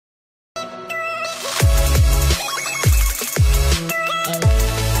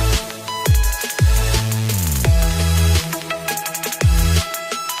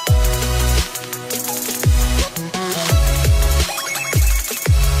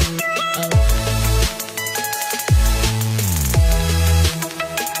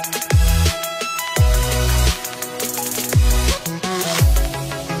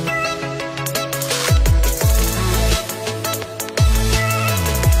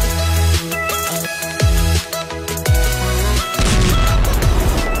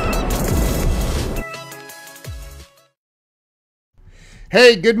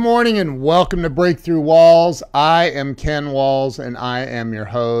Hey, good morning and welcome to Breakthrough Walls. I am Ken Walls and I am your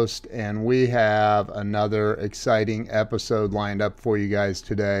host, and we have another exciting episode lined up for you guys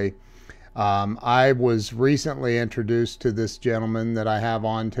today. I was recently introduced to this gentleman that I have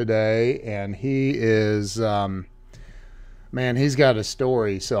on today, and he is, man, he's got a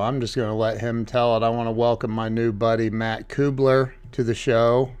story, so I'm just going to let him tell it. I want to welcome my new buddy, Matt Cubbler, to the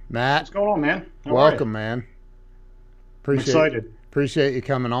show. Matt. What's going on, man? Welcome, man. I'm excited. Appreciate you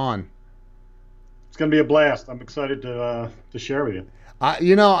coming on. It's going to be a blast. I'm excited to share with you.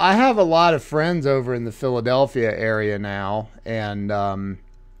 I have a lot of friends over in the Philadelphia area now, and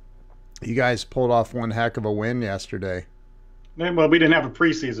you guys pulled off one heck of a win yesterday. Well, we didn't have a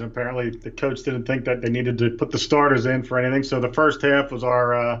preseason. Apparently, the coach didn't think that they needed to put the starters in for anything. So the first half was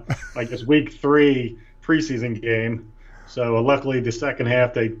our, week 3 preseason game. So luckily, the second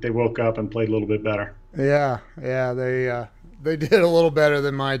half they woke up and played a little bit better. Yeah, they did a little better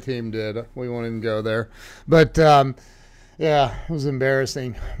than my team did. We won't even go there. But, yeah, it was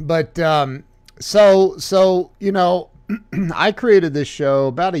embarrassing. But so I created this show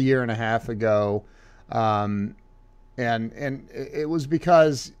about a year and a half ago, and it was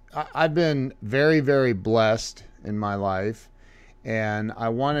because I've been very, very blessed in my life, and I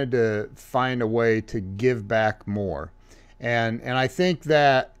wanted to find a way to give back more. And I think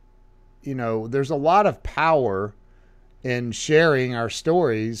that, there's a lot of power in sharing our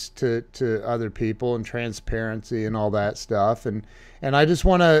stories to other people, and transparency and all that stuff. And I just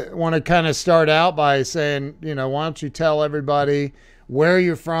want to kind of start out by saying, why don't you tell everybody where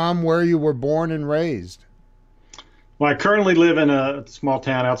you're from, where you were born and raised? Well, I currently live in a small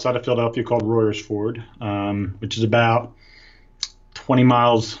town outside of Philadelphia called Royersford, which is about 20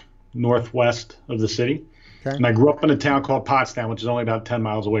 miles northwest of the city. Okay. And I grew up in a town called Pottstown, which is only about 10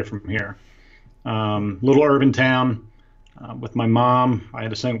 miles away from here. Little urban town. With my mom, my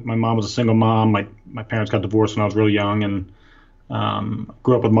mom was a single mom. My parents got divorced when I was real young, and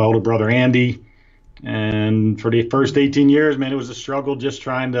grew up with my older brother Andy. And for the first 18 years, man, it was a struggle just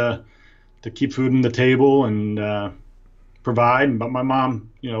trying to keep food on the table and provide. But my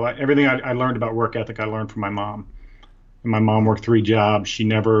mom, everything I learned about work ethic, I learned from my mom. And my mom worked 3 jobs. She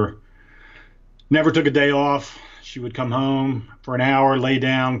never took a day off. She would come home for an hour, lay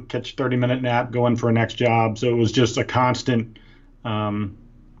down, catch a 30-minute nap, go in for her next job. So it was just a constant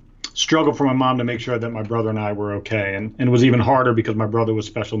struggle for my mom to make sure that my brother and I were okay. And it was even harder because my brother was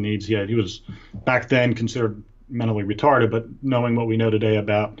special needs. He was back then considered mentally retarded, but knowing what we know today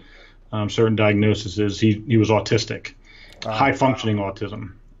about certain diagnoses, he was autistic, high-functioning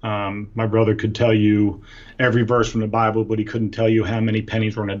autism. My brother could tell you every verse from the Bible, but he couldn't tell you how many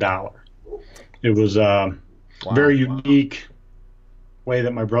pennies were in a dollar. It was very unique way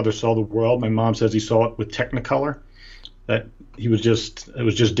that my brother saw the world. My mom says he saw it with Technicolor, that it was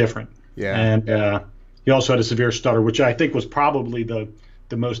just different. Yeah. And he also had a severe stutter, which I think was probably the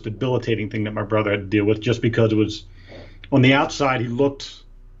most debilitating thing that my brother had to deal with, just because it was on the outside, he looked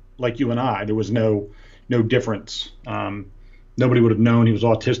like you and I. There was no difference. Nobody would have known he was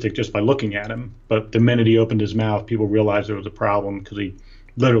autistic just by looking at him. But the minute he opened his mouth, people realized there was a problem, because he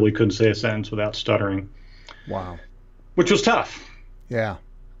literally couldn't say a sentence without stuttering. Wow. Which was tough. Yeah.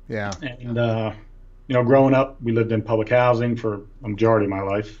 And, growing up, we lived in public housing for a majority of my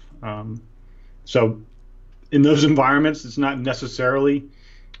life. So in those environments, it's not necessarily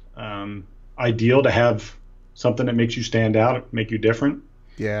ideal to have something that makes you stand out, make you different.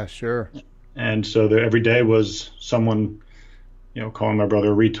 Yeah, sure. And so every day was someone, calling my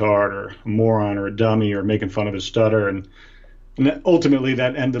brother a retard or a moron or a dummy or making fun of his stutter. And ultimately,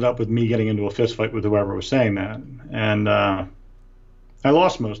 that ended up with me getting into a fist fight with whoever was saying that, and I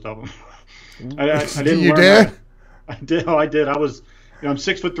lost most of them. I didn't. You learn did? That. I did. Oh, I did. I was, I'm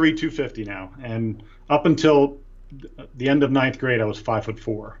 6'3", 250 now, and up until the end of 9th grade, I was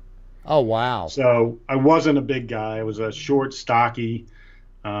 5'4". Oh, wow. So I wasn't a big guy. I was a short, stocky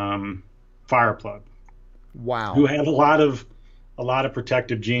fire plug. Wow. Who had a lot of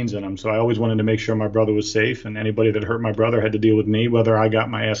protective genes in him. So I always wanted to make sure my brother was safe, and anybody that hurt my brother had to deal with me, whether I got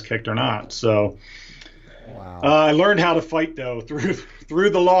my ass kicked or not. So I learned how to fight, though, through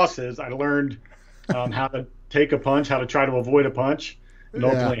the losses. I learned how to take a punch, how to try to avoid a punch, and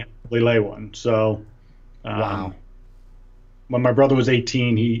ultimately lay one. So when my brother was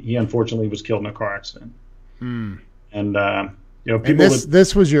 18, he unfortunately was killed in a car accident. Mm. And people. And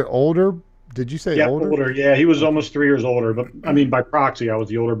this was your older. Did you say older? Yeah, he was almost 3 years older. But I mean, by proxy, I was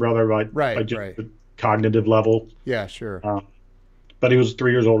the older brother by the cognitive level. Yeah, sure. But he was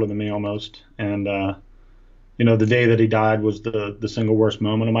 3 years older than me almost. And the day that he died was the single worst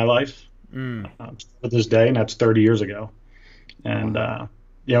moment of my life. To this day, and that's 30 years ago. And Wow.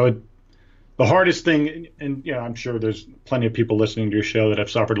 you know, the hardest thing, and you know, I'm sure there's plenty of people listening to your show that have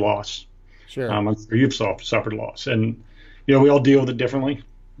suffered loss. Sure. I'm sure you've suffered loss, and you know, we all deal with it differently.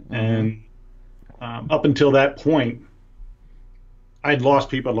 Mm-hmm. And up until that point, I'd lost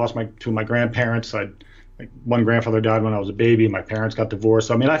people. I'd lost my two of my grandparents. I'd like one grandfather died when I was a baby. My parents got divorced.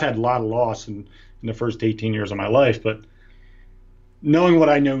 So, I mean, I've had a lot of loss in the first 18 years of my life. But knowing what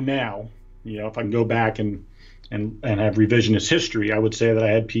I know now, you know, if I can go back and have revisionist history, I would say that I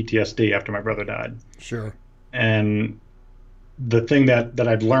had PTSD after my brother died. Sure. And the thing that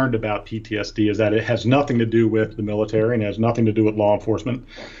I've learned about PTSD is that it has nothing to do with the military and it has nothing to do with law enforcement.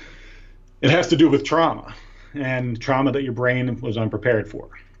 It has to do with trauma and trauma that your brain was unprepared for.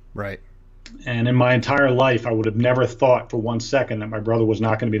 Right. And in my entire life, I would have never thought for 1 second that my brother was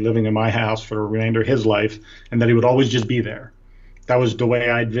not going to be living in my house for the remainder of his life and that he would always just be there. That was the way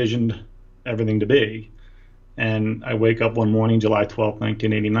I envisioned everything to be. And I wake up one morning, July 12th,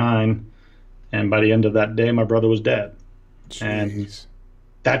 1989, and by the end of that day, my brother was dead. And Jeez.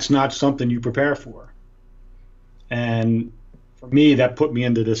 that's not something you prepare for. And for me, that put me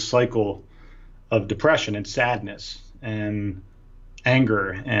into this cycle of depression and sadness and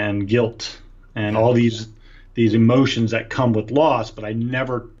anger and guilt and Yeah. all these emotions that come with loss, but I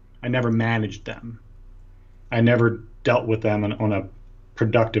never managed them. I never dealt with them on a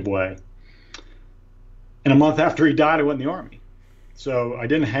productive way. And a month after he died, I went in the army. So I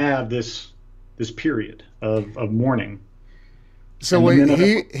didn't have this period of mourning. So And the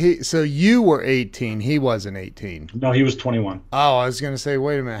wait, minute so you were 18. He wasn't 18. no, he was 21. Oh, I was gonna say,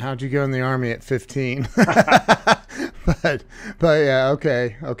 wait a minute, how'd you go in the army at 15? but yeah,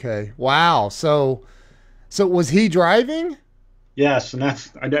 okay. Wow. So was he driving? Yes, and I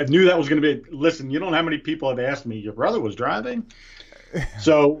knew that was going to be. Listen, you don't know how many people have asked me, your brother was driving?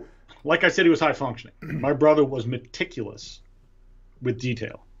 So, like I said, he was high functioning. My brother was meticulous with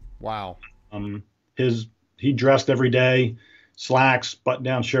detail. Wow. Um, his he dressed every day, slacks,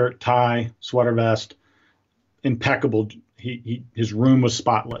 button-down shirt, tie, sweater vest, impeccable. His room was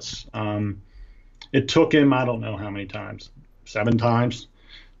spotless. It took him, I don't know how many times, 7 times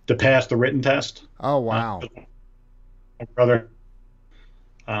to pass the written test. Oh, Uh, wow. my brother,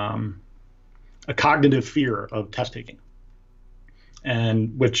 um, a cognitive fear of test taking,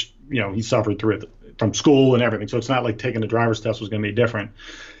 and which you know he suffered through it from school and everything. So it's not like taking a driver's test was going to be different.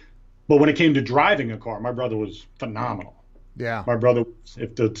 But when it came to driving a car, my brother was phenomenal. Yeah. My brother,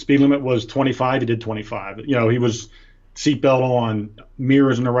 if the speed limit was 25, he did 25. You know, he was seatbelt on,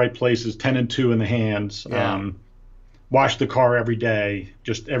 mirrors in the right places, 10 and 2 in the hands, Yeah. washed the car every day.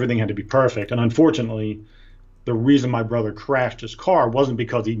 Just everything had to be perfect. And unfortunately, the reason my brother crashed his car wasn't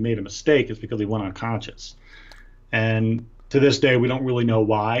because he made a mistake, it's because he went unconscious. And to this day, we don't really know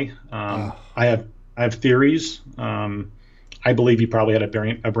why. Oh, I have theories. I believe he probably had a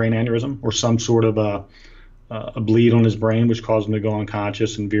brain aneurysm or some sort of a bleed on his brain, which caused him to go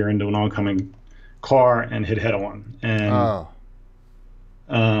unconscious and veer into an oncoming car and hit head on. And oh,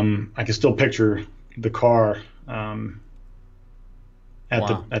 I can still picture the car at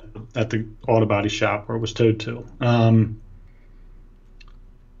wow. the auto body shop where it was towed to.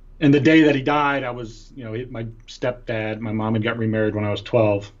 And the day that he died, I was, you know, my stepdad, my mom had got remarried when I was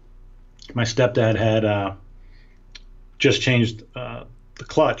 12. My stepdad had just changed the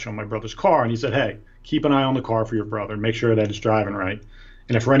clutch on my brother's car, and he said, "Hey, keep an eye on the car for your brother, and make sure that it's driving right.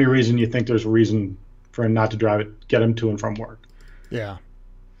 And if for any reason you think there's a reason for him not to drive it, get him to and from work." Yeah.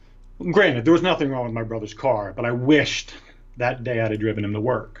 Granted, there was nothing wrong with my brother's car, but I wished that day I'd have driven him to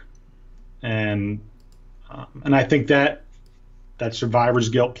work. And I think that survivor's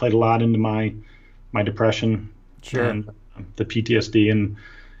guilt played a lot into my depression Sure. and the PTSD. And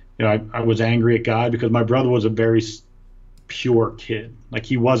you know, I was angry at God because my brother was a very pure kid. Like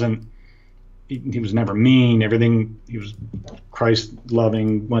he wasn't. He was never mean. Everything. He was Christ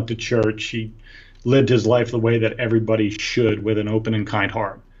loving. Went to church. He lived his life the way that everybody should, with an open and kind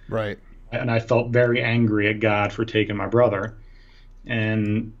heart. Right. And I felt very angry at God for taking my brother.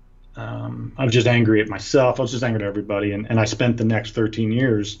 And I was just angry at myself. I was just angry at everybody. And I spent the next 13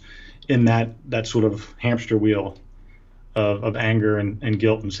 years in that sort of hamster wheel of anger and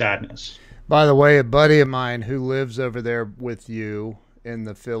guilt and sadness. By the way, a buddy of mine who lives over there with you in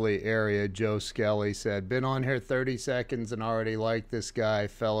the Philly area, Joe Skelly, said, "Been on here 30 seconds and already like this guy,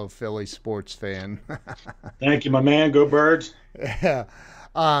 fellow Philly sports fan." Thank you, my man. Go Birds. Yeah.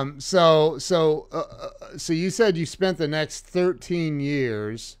 So you said you spent the next 13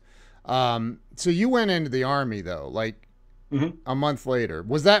 years. So you went into the army though, like Hmm. a month later.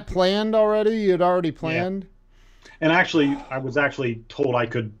 Was that planned already? You had already Yeah. planned? And actually, I was actually told I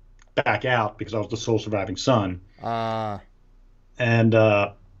could back out because I was the sole surviving son. Uh, And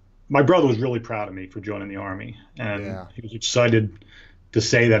my brother was really proud of me for joining the Army, and Yeah. he was excited to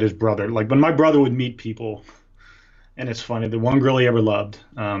say that his brother, like when my brother would meet people, and it's funny, the one girl he ever loved,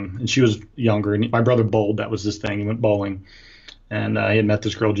 and she was younger, and my brother bowled, that was his thing, he went bowling, and he had met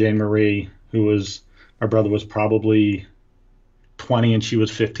this girl, Jane Marie, my brother was probably 20 and she was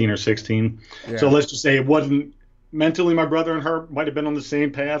 15 or 16. So Yeah. let's just say it wasn't mentally my brother and her might have been on the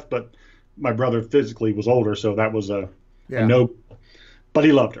same path, but my brother physically was older, so that was a Yeah. no. But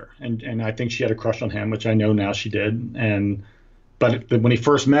he loved her, and I think she had a crush on him, which I know now she did. And but when he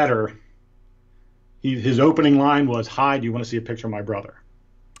first met her, his opening line was, "Hi, do you want to see a picture of my brother?"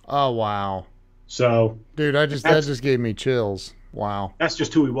 Oh wow. So Dude, that that's just gave me chills. Wow. that's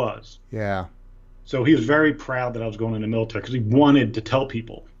just who he was. Yeah. So he was very proud that I was going in the military because he wanted to tell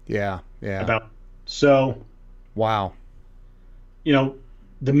people Yeah. Yeah. about. So Wow. you know,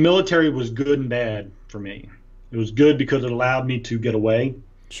 the military was good and bad for me. It was good because it allowed me to get away.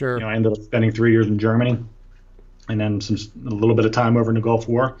 Sure. I ended up spending 3 years in Germany, and then a little bit of time over in the Gulf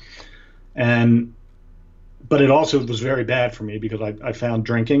War. And but it also was very bad for me because I found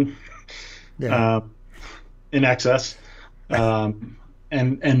drinking Yeah. uh, in excess, and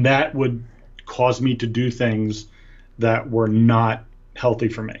that would cause me to do things that were not healthy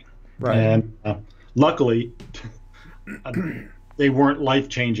for me. Right. And luckily, uh, they weren't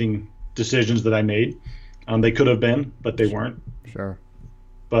life-changing decisions that I made. They could have been, but they weren't. Sure.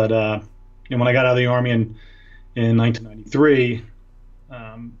 But when I got out of the Army in 1993,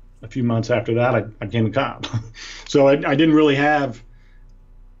 a few months after that, I became a cop. So I didn't really have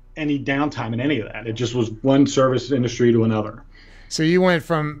any downtime in any of that. It just was one service industry to another. So you went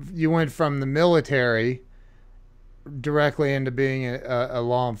from the military directly into being a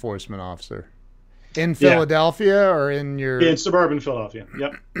law enforcement officer in Yeah, Philadelphia or in yeah, your in suburban Philadelphia.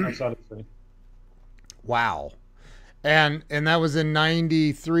 Yep, outside of the city. wow. And that was in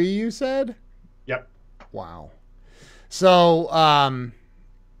 93 you said? Yep. Wow. So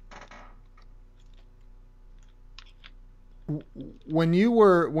when you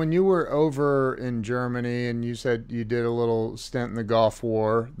were over in Germany and you said you did a little stint in the Gulf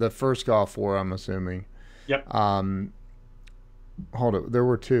War, the first Gulf War, I'm assuming. Yep. Hold it, there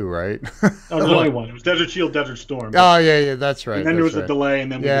were two, right? Oh, there's only one. It was Desert Shield, Desert Storm. Oh yeah, yeah, that's right. And then there That's was a right. delay,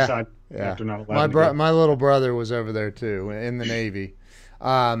 and then we Yeah, decided yeah. after 9/11 My to go. my little brother was over there too in the Navy.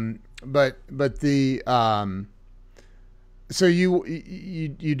 But the so you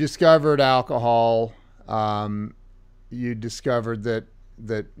discovered alcohol. You discovered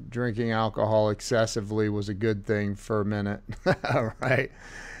that drinking alcohol excessively was a good thing for a minute, right?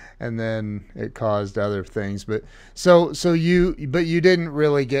 And then it caused other things. But you didn't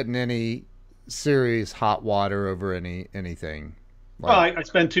really get in any serious hot water over anything. Well, Like I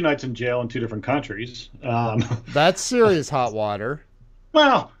spent 2 nights in jail in 2 different countries. that's serious hot water.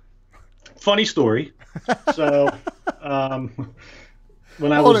 Well, funny story. So, um,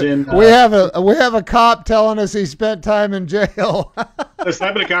 when I Hold was it. in, We have a cop telling us he spent time in jail. listen,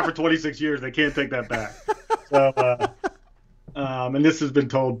 I've been a cop for 26 years. They can't take that back. So, and this has been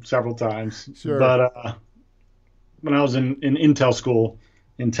told several times. Sure. But when I was in Intel school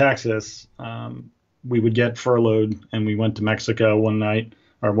in Texas, we would get furloughed, and we went to Mexico one night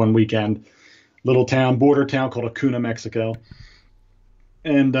or one weekend. Little town, border town called Acuna, Mexico.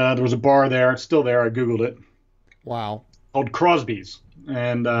 And there was a bar there. It's still there. I Googled it. Wow. Called Crosby's.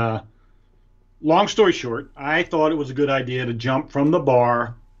 And long story short, I thought it was a good idea to jump from the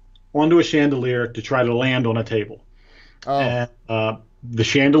bar onto a chandelier to try to land on a table. Oh, And the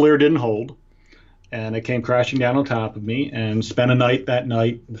chandelier didn't hold, and it came crashing down on top of me. And spent a night that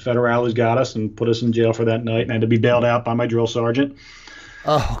night. The federales got us and put us in jail for that night, and I had to be bailed out by my drill sergeant,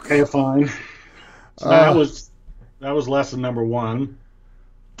 oh, pay a fine. So that was lesson number one,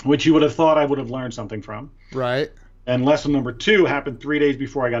 which you would have thought I would have learned something from. right. And lesson number two happened 3 days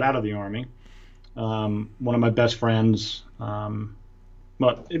before I got out of the Army. One of my best friends,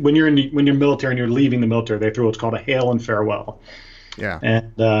 well, when you're military and you're leaving the military, they throw what's called a hail and farewell. Yeah.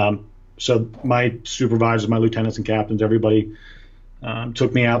 And so my supervisors, my lieutenants and captains, everybody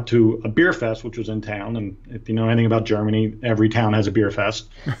took me out to a beer fest, which was in town. And if you know anything about Germany, every town has a beer fest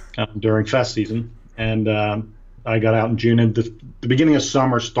during fest season. And I got out in June, and the beginning of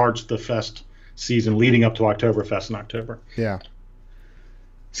summer starts the fest season leading up to Oktoberfest in October. Yeah.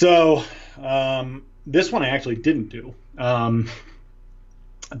 So this one I actually didn't do. A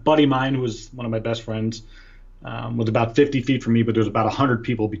buddy of mine, who was one of my best friends, was about 50 feet from me, but there was about 100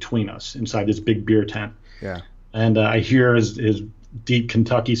 people between us inside this big beer tent. Yeah. And I hear his deep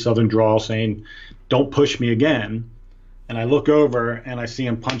Kentucky Southern drawl saying, "Don't push me again." And I look over and I see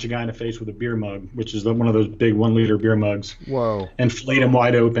him punch a guy in the face with a beer mug, which is one of those big 1 liter beer mugs, Whoa. and flayed him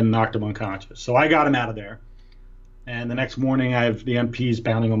wide open, knocked him unconscious. So I got him out of there. And the next morning, I have the MPs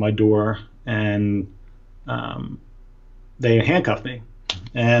pounding on my door, and they handcuffed me.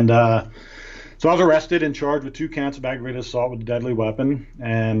 And so I was arrested and charged with 2 counts of aggravated assault with a deadly weapon.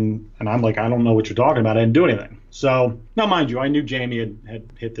 And I'm like, I don't know what you're talking about. I didn't do anything. So now, mind you, I knew Jamie had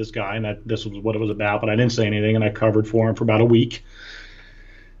hit this guy and that this was what it was about, but I didn't say anything, and I covered for him for about a week.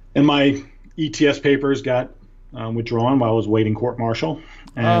 And my ETS papers got withdrawn while I was waiting court-martial.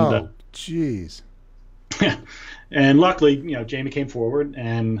 And, jeez. And luckily, Jamie came forward,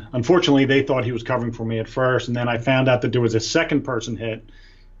 and unfortunately, they thought he was covering for me at first. And then I found out that there was a second person hit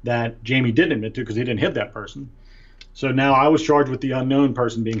that Jamie didn't admit to because he didn't hit that person. So now I was charged with the unknown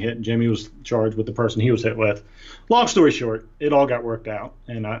person being hit, and Jamie was charged with the person he was hit with. Long story short, it all got worked out,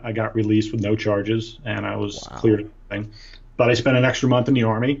 and I got released with no charges, and I was cleared of everything. But I spent an extra month in the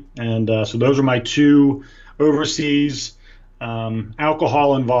Army, and so those are my 2 overseas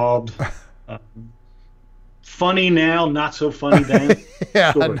alcohol-involved funny now, not so funny then.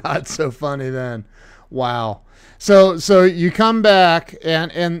 Yeah, not so funny then. Wow. So you come back,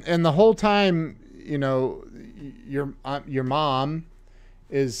 and the whole time, your mom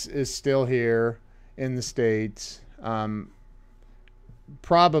is still here in the States.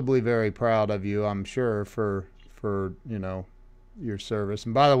 Probably very proud of you, I'm sure, for your service.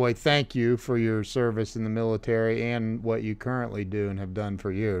 And by the way, thank you for your service in the military and what you currently do and have done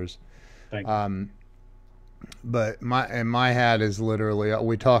for years. Thank you. But my hat is literally,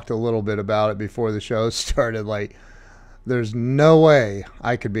 we talked a little bit about it before the show started, like, there's no way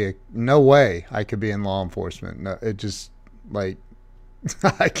I could be in law enforcement. No, it just, like,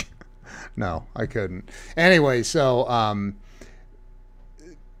 no, I couldn't. Anyway, so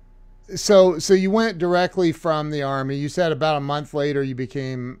you went directly from the Army. You said about a month later you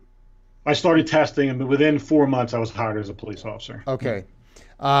became... I started testing, and within 4 months I was hired as a police officer. Okay.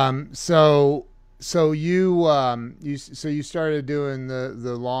 So you started doing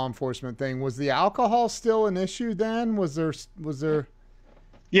the law enforcement thing. Was the alcohol still an issue then? Was there?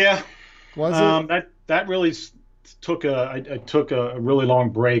 Yeah. Was it? That really took I took a really long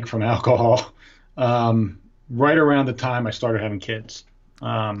break from alcohol. Right around the time I started having kids,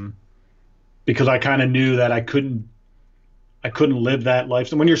 because I kind of knew that I couldn't live that life.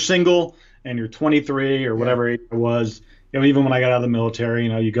 So when you're single and you're 23 or whatever age I was. Even when I got out of the military,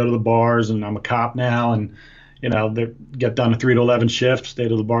 you go to the bars, and I'm a cop now, and they get done a 3 to 11 shift, stay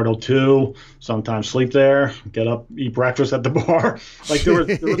to the bar till 2, sometimes sleep there, get up, eat breakfast at the bar. Like there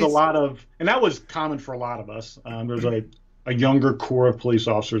was a lot of, and that was common for a lot of us. There was a younger core of police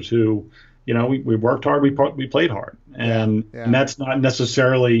officers who, we worked hard, we played hard, and that's not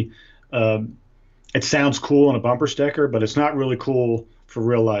necessarily. It sounds cool on a bumper sticker, but it's not really cool for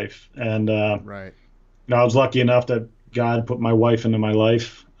real life. And right. I was lucky enough that God put my wife into my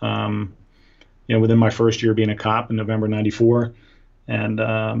life, within my first year being a cop in November '94, and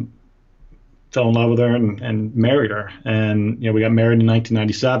fell in love with her and married her. And, we got married in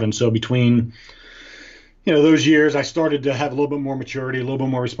 1997. So between, those years, I started to have a little bit more maturity, a little bit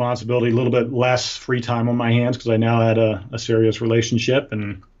more responsibility, a little bit less free time on my hands because I now had a serious relationship.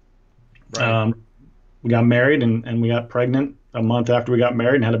 And we got married and we got pregnant a month after we got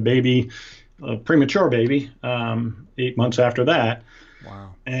married and had a baby, a premature baby, 8 months after that.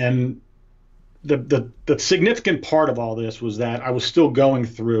 Wow. And the significant part of all this was that I was still going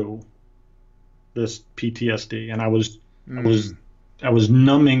through this PTSD, and I was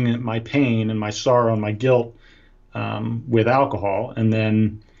numbing my pain and my sorrow and my guilt with alcohol. And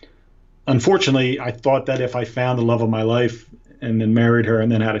then, unfortunately, I thought that if I found the love of my life and then married her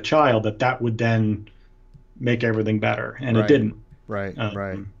and then had a child, that would then make everything better. And it didn't. Right.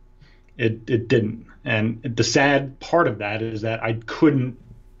 Right. It didn't. And the sad part of that is that I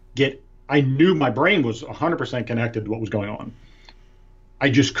knew my brain was 100% connected to what was going on. I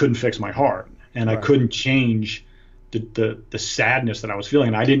just couldn't fix my heart, and I couldn't change the sadness that I was feeling.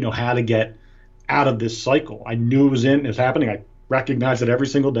 And I didn't know how to get out of this cycle. I knew it was happening. I recognized it every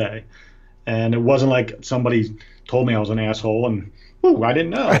single day. And it wasn't like somebody told me I was an asshole and, I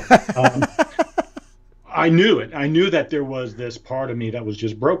didn't know. I knew it. I knew that there was this part of me that was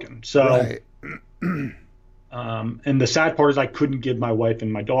just broken. So, and the sad part is I couldn't give my wife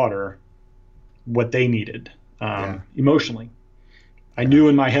and my daughter what they needed emotionally. I knew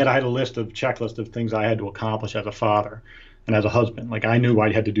in my head I had a checklist of things I had to accomplish as a father and as a husband. Like I knew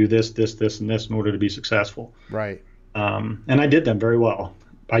I had to do this, and this in order to be successful. Right. And I did them very well.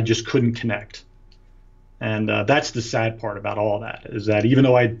 I just couldn't connect. And that's the sad part about all that, is that even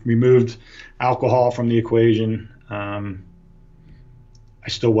though I removed alcohol from the equation, um, I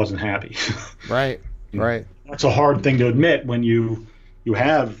still wasn't happy. Right. Right. That's a hard thing to admit when you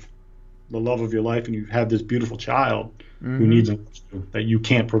have the love of your life and you have this beautiful child who needs that you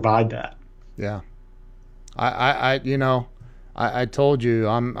can't provide that. Yeah. I told you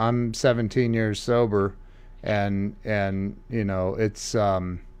I'm 17 years sober, and it's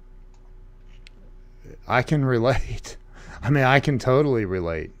I can relate. I mean, I can totally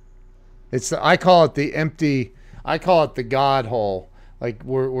relate. I call it the God hole. Like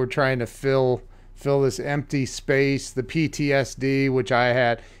we're trying to fill this empty space, the PTSD which I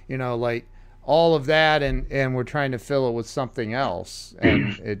had, like all of that, and we're trying to fill it with something else,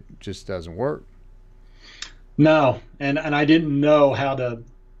 and it just doesn't work. No, and I didn't know how to,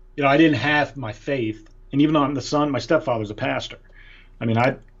 I didn't have my faith, and even though I'm the son, my stepfather's a pastor. I mean,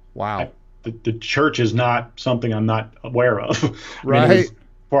 wow, the church is not something I'm not aware of. Right. I mean, it was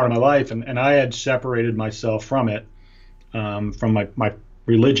part of my life, and I had separated myself from it, from my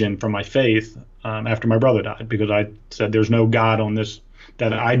religion, from my faith, after my brother died, because I said there's no God on this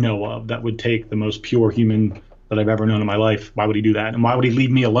that I know of that would take the most pure human that I've ever known in my life. Why would he do that? And why would he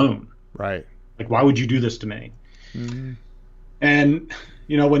leave me alone? Right. Like, why would you do this to me? Mm-hmm. And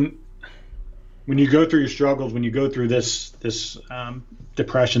when you go through your struggles, when you go through this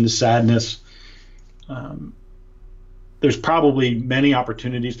depression, this sadness, there's probably many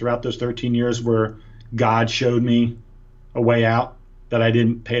opportunities throughout those 13 years where God showed me a way out that I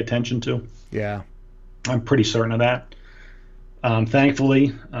didn't pay attention to. Yeah, I'm pretty certain of that.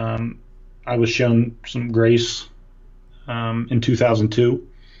 Thankfully, I was shown some grace in 2002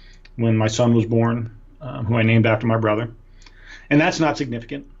 when my son was born, who I named after my brother. And that's not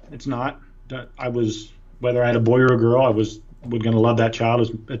significant. It's not. I was, whether I had a boy or a girl, I was going to love that child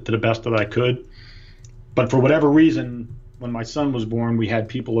to the best that I could. But for whatever reason, when my son was born, we had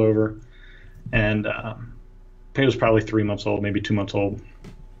people over, and he was probably 3 months old, maybe 2 months old.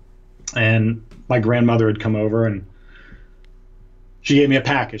 And my grandmother had come over, and she gave me a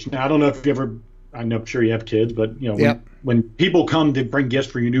package. Now, I don't know if you ever, I'm sure you have kids, but Yep. when people come to bring gifts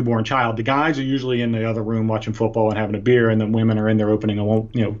for your newborn child, the guys are usually in the other room watching football and having a beer, and the women are in there opening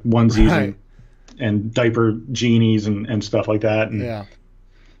onesies Right. and diaper genies and stuff like that. And Yeah.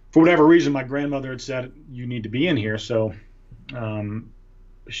 for whatever reason, my grandmother had said, you need to be in here. So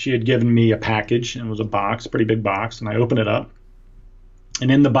she had given me a package, and it was a box, pretty big box, and I opened it up. And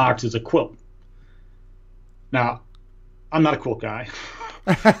in the box is a quilt. Now, I'm not a quilt guy.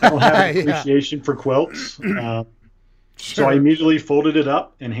 I don't have an appreciation for quilts. So I immediately folded it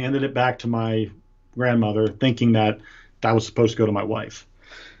up and handed it back to my grandmother, thinking that was supposed to go to my wife.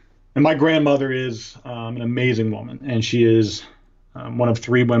 And my grandmother is an amazing woman, and she is one of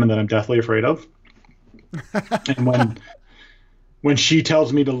 3 women that I'm deathly afraid of. And when she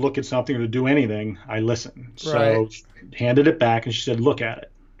tells me to look at something or to do anything, I listen. So Right. she handed it back, and she said, look at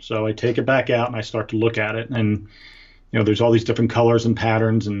it. So I take it back out, and I start to look at it. And, there's all these different colors and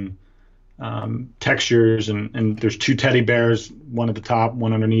patterns and textures. And there's 2 teddy bears, one at the top,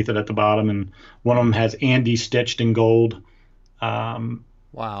 one underneath it at the bottom. And one of them has Andy stitched in gold.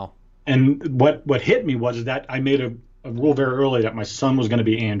 Wow. And what hit me was that I made a rule very early that my son was going to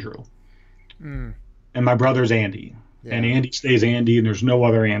be Andrew. Mm. And my brother's Andy. Yeah. And Andy stays Andy, and there's no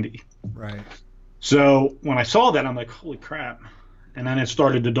other Andy. Right. So when I saw that, I'm like, holy crap. And then it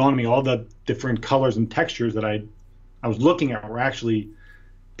started to dawn on me, all the different colors and textures that I was looking at were actually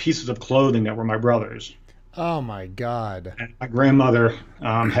pieces of clothing that were my brother's. Oh my God. And my grandmother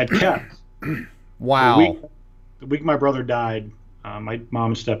had kept. Wow. The week my brother died, my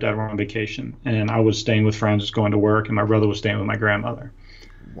mom and stepdad were on vacation, and I was staying with friends, just going to work, and my brother was staying with my grandmother.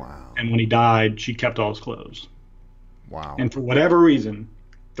 Wow. And when he died, she kept all his clothes. Wow. And for whatever reason,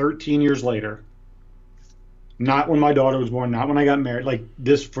 13 years later, not when my daughter was born, not when I got married, like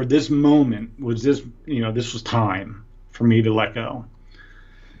this, for this moment was this, this was time for me to let go.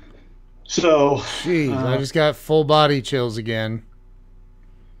 So, Jeez, I just got full body chills again.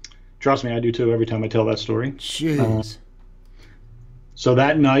 trust me, I do too every time I tell that story. Jeez. So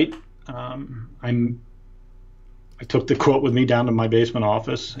that night, I took the quilt with me down to my basement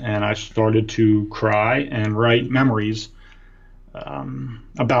office, and I started to cry and write memories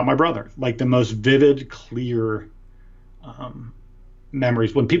about my brother, like the most vivid, clear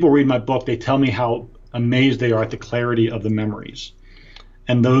memories. When people read my book, they tell me how amazed they are at the clarity of the memories.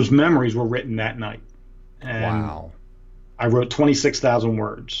 And those memories were written that night. And Wow. I wrote 26,000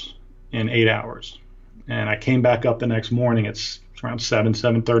 words in 8 hours. And I came back up the next morning. It's around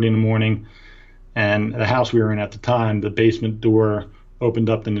 7:30 in the morning. And the house we were in at the time, the basement door opened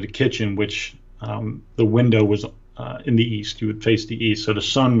up into the kitchen, which the window was in the east. You would face the east. So the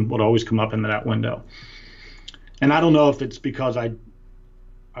sun would always come up into that window. And I don't know if it's because I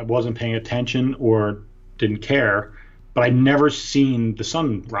wasn't paying attention or didn't care, but I never seen the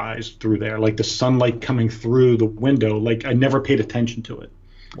sun rise through there, like the sunlight coming through the window. Like I never paid attention to it.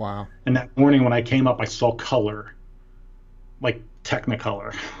 Wow. And that morning when I came up, I saw color, like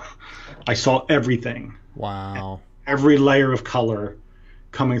Technicolor. I saw everything. Wow. Every layer of color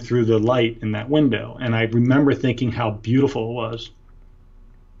coming through the light in that window. And I remember thinking how beautiful it was.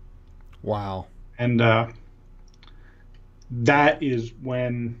 Wow. And that is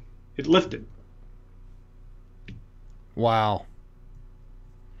when it lifted. Wow.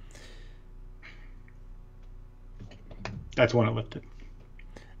 That's when it lifted.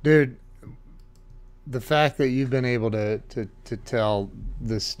 Dude, the fact that you've been able to tell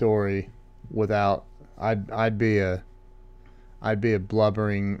this story without I'd be a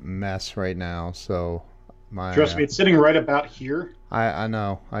blubbering mess right now. So Trust me, it's sitting right about here. I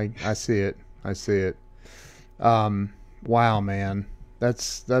know. I see it. I see it. Wow, man.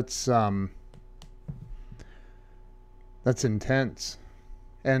 That's intense.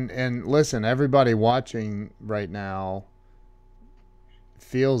 And listen, everybody watching right now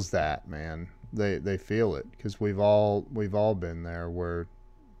feels that, man. They feel it because we've all been there where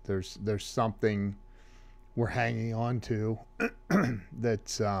there's something we're hanging on to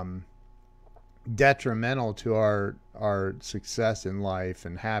that's detrimental to our success in life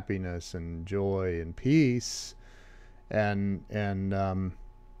and happiness and joy and peace and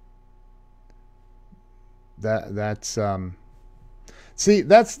that's see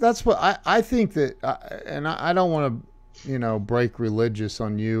that's what I think that and I don't want to break religious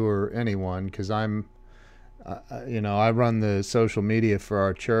on you or anyone because I'm I run the social media for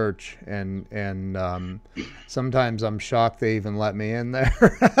our church and sometimes I'm shocked they even let me in there.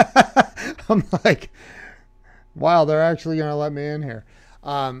 I'm like, wow, they're actually going to let me in here.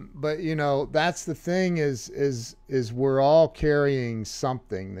 But that's the thing is we're all carrying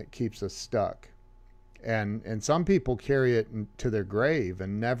something that keeps us stuck. And some people carry it to their grave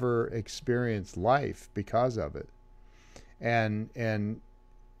and never experience life because of it. And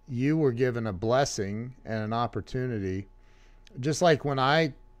you were given a blessing and an opportunity, just like when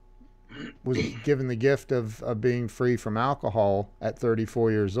I was given the gift of being free from alcohol at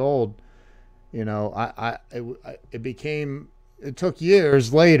 34 years old. It took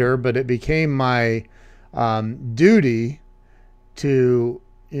years later, but it became my duty to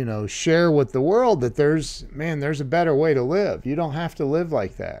share with the world that there's a better way to live. You don't have to live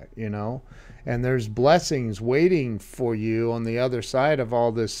like that, and there's blessings waiting for you on the other side of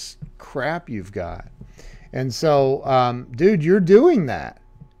all this crap you've got. And so, dude, you're doing that.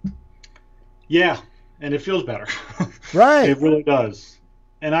 Yeah, and it feels better. Right. It really does.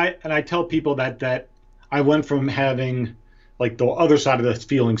 And I tell people that I went from having like the other side of the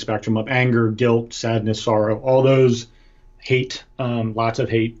feeling spectrum of anger, guilt, sadness, sorrow, all those hate, lots of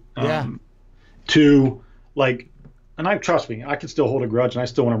hate, to like, and trust me, I can still hold a grudge and I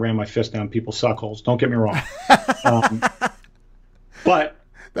still want to ram my fist down people's suckholes. Don't get me wrong. But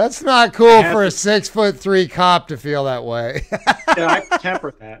that's not cool for a 6'3" cop to feel that way. Yeah, I can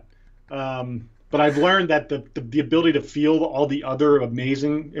temper that. But I've learned that the ability to feel all the other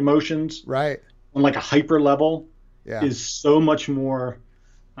amazing emotions, right, on like a hyper level, is so much more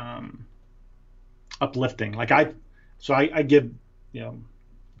uplifting. Like I give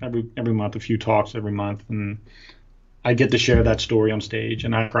every month a few talks every month, and I get to share that story on stage,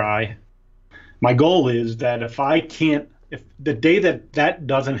 and I cry. My goal is that if the day that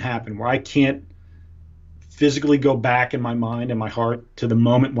doesn't happen, where I can't physically go back in my mind and my heart to the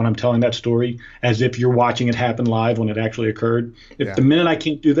moment when I'm telling that story as if you're watching it happen live when it actually occurred. If the minute I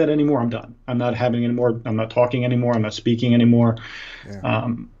can't do that anymore, I'm done. I'm not having anymore. I'm not talking anymore. I'm not speaking anymore. Yeah.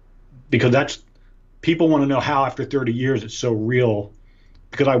 Because people want to know how after 30 years it's so real,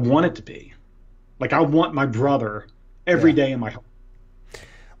 because I want it to be. Like I want my brother every day in my heart.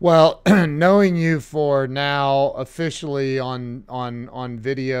 Well, knowing you for now officially on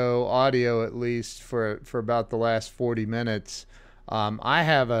video, audio at least for about the last 40 minutes, I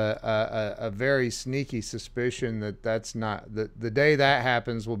have a very sneaky suspicion that that's not the day that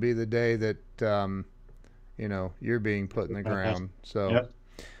happens will be the day that you're being put in the ground. So yep.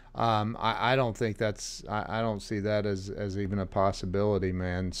 I don't think I don't see that as even a possibility,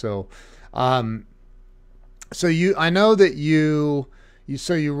 man. So I know that you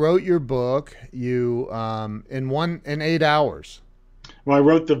wrote your book in 8 hours. Well, I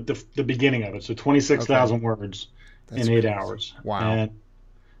wrote the beginning of it, so 26,000 words in 8 hours. Wow. And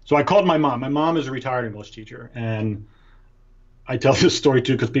so I called my mom. My mom is a retired English teacher, and I tell this story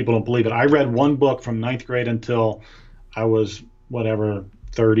too because people don't believe it. I read one book from 9th grade until I was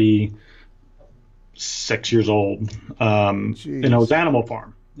 36 6 years old. And it was Animal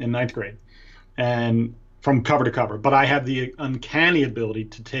Farm in ninth grade, and from cover to cover. But I have the uncanny ability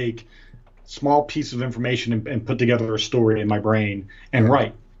to take small pieces of information and put together a story in my brain and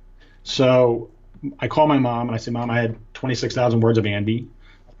write. So I call my mom and I say, Mom, I had 26,000 words of Andy,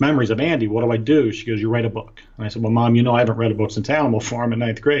 memories of Andy. What do I do? She goes, you write a book. And I said, well, Mom, I haven't read a book since Animal Farm in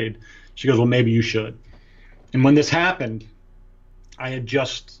ninth grade. She goes, well, maybe you should. And when this happened, I had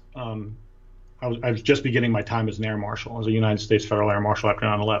just, I was just beginning my time as an air marshal, as a United States Federal Air Marshal after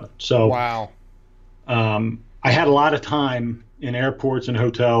 9/11. So wow. I had a lot of time in airports and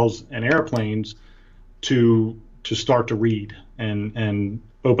hotels and airplanes to start to read and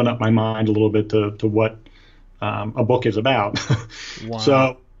open up my mind a little bit to what a book is about. Wow.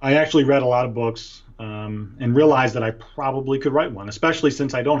 So I actually read a lot of books and realized that I probably could write one, especially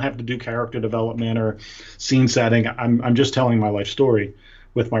since I don't have to do character development or scene setting. I'm just telling my life story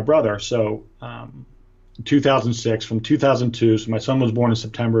with my brother. So 2006, from 2002, so my son was born in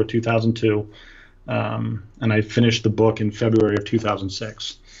September of 2002, and I finished the book in February of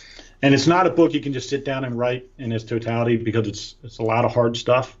 2006. And it's not a book you can just sit down and write in its totality, because it's a lot of hard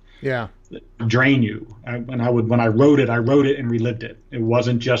stuff. Yeah. Drain you. When I wrote it and relived it. It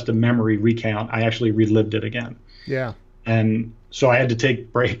wasn't just a memory recount. I actually relived it again. Yeah. And so I had to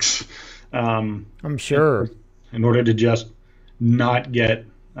take breaks. I'm sure. In order to just not get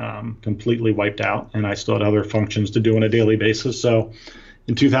completely wiped out. And I still had other functions to do on a daily basis. So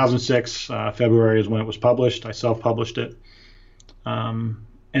in 2006, February is when it was published. I self-published it.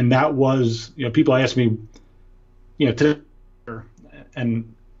 And that was, people ask me, today,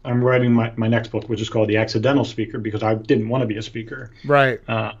 and I'm writing my next book, which is called The Accidental Speaker, because I didn't want to be a speaker. Right.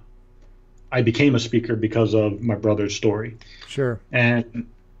 I became a speaker because of my brother's story. Sure. And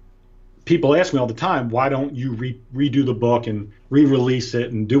people ask me all the time, why don't you redo the book and re-release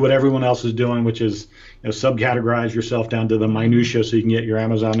it and do what everyone else is doing, which is subcategorize yourself down to the minutia so you can get your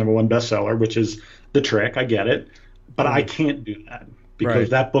Amazon #1 bestseller, which is the trick. I get it. But I can't do that, because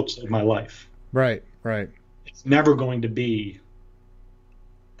that book saved my life. Right, right. It's never going to be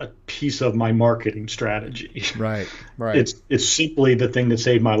a piece of my marketing strategy. Right, right. It's simply the thing that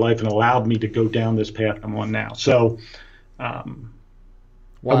saved my life and allowed me to go down this path I'm on now. So I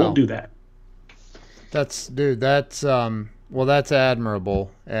won't do that. That's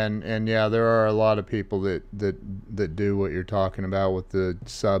admirable. And yeah, there are a lot of people that do what you're talking about with the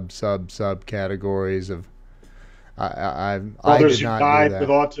sub categories of Brothers who died with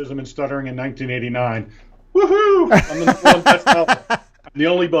autism and stuttering in 1989. Woohoo! I'm the #1 bestseller. I'm the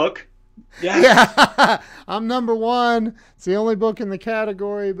only book. Yeah, I'm #1. It's the only book in the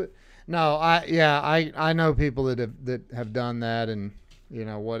category. But no, I know people that have done that, and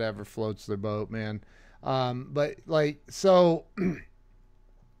whatever floats their boat, man. But so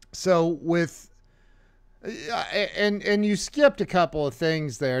with. And you skipped a couple of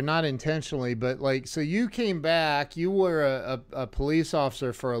things there, not intentionally, but so you came back. You were a police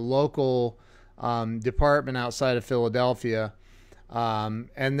officer for a local department outside of Philadelphia,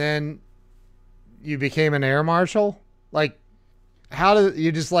 and then you became an air marshal. How did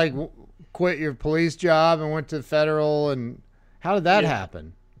you just quit your police job and went to federal? And how did that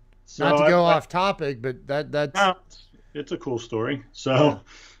happen? So not to go off topic, but that's it's a cool story. So.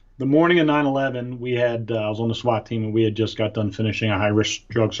 The morning of 9/11, I was on the SWAT team, and we had just got done finishing a high-risk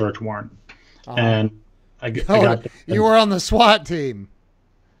drug search warrant. And you were on the SWAT team.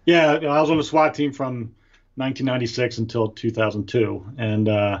 Yeah, I was on the SWAT team from 1996 until 2002. And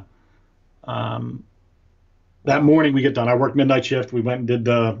that morning we get done. I worked midnight shift. We went and did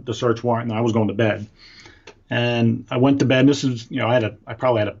the search warrant, and I was going to bed. And I went to bed. And this is, I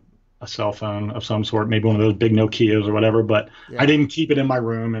probably had a cell phone of some sort, maybe one of those big Nokias or whatever, but I didn't keep it in my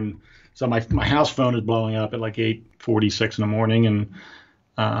room. And so my house phone is blowing up at 8:46 in the morning. And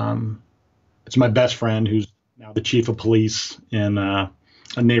it's my best friend, who's now the chief of police in a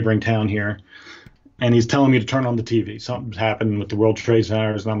neighboring town here. And he's telling me to turn on the TV. Something's happened with the World Trade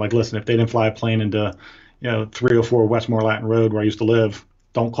Centers. And I'm like, listen, if they didn't fly a plane into 304 Westmore Latin Road, where I used to live,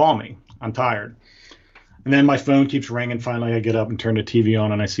 don't call me. I'm tired. And then my phone keeps ringing. Finally, I get up and turn the TV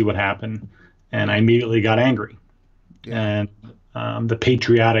on, and I see what happened. And I immediately got angry. Yeah. And the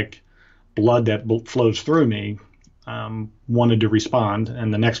patriotic blood that flows through me wanted to respond.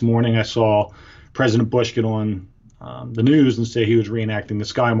 And the next morning, I saw President Bush get on the news and say he was reenacting the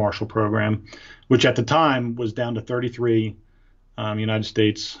Sky Marshal program, which at the time was down to 33 United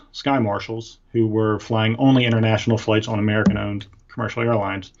States Sky Marshals who were flying only international flights on American-owned commercial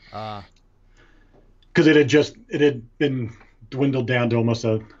airlines. Because it had been dwindled down to almost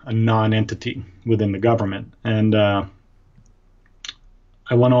a non-entity within the government. And I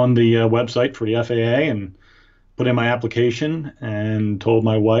I went on the website for the FAA and put in my application and told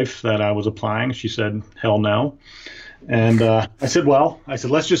my wife that I was applying. She said, hell no. And I said,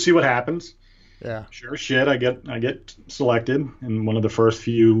 let's just see what happens. Yeah. Sure as shit, I get selected in one of the first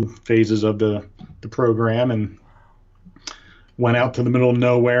few phases of the program, and went out to the middle of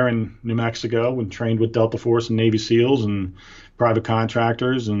nowhere in New Mexico and trained with Delta Force and Navy SEALs and private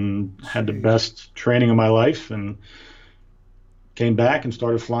contractors, and had the best training of my life, and came back and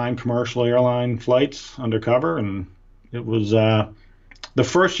started flying commercial airline flights undercover. And it was the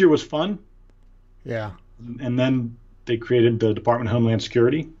first year was fun. Yeah. And then they created the Department of Homeland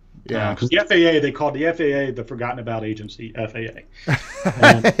Security. Yeah. Because the FAA, they called the FAA the Forgotten About Agency, FAA.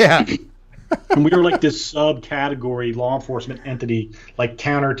 And, Yeah. and we were like this subcategory law enforcement entity, like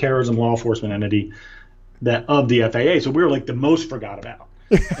counterterrorism law enforcement entity of the FAA. So we were like the most forgot about.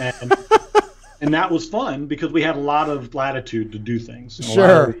 And that was fun because we had a lot of latitude to do things.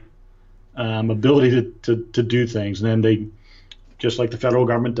 Sure. Ability to do things. And then they, just like the federal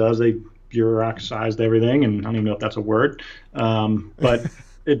government does, they bureaucratized everything. And I don't even know if that's a word. But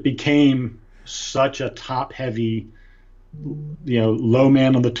it became such a top-heavy, low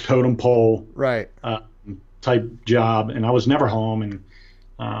man on the totem pole, right, type job. And I was never home.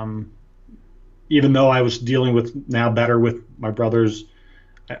 And even though I was dealing with now better with my brothers,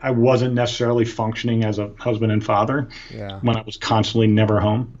 I wasn't necessarily functioning as a husband and father when I was constantly never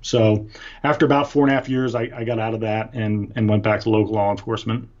home. So after about 4.5 years, I got out of that and went back to local law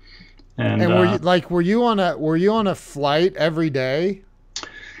enforcement. And were you on a flight every day?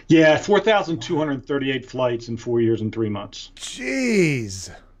 Yeah, 4,238 flights in 4 years and 3 months. Jeez.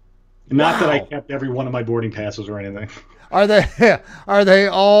 Not that I kept every one of my boarding passes or anything. Were they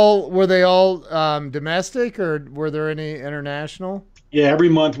all domestic, or were there any international? Yeah, every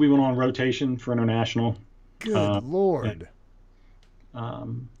month we went on rotation for international. Good Lord.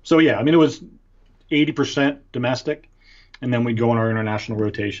 So yeah, I mean, it was 80% domestic, and then we'd go on our international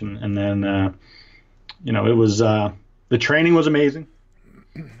rotation. And then, it was, the training was amazing.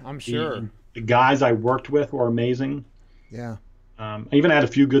 I'm sure. The guys I worked with were amazing. Yeah. I even had a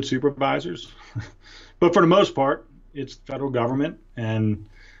few good supervisors. But for the most part, it's federal government. And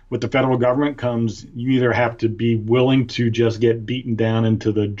with the federal government comes, you either have to be willing to just get beaten down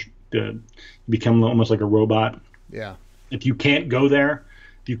into the become almost like a robot. Yeah. If you can't go there,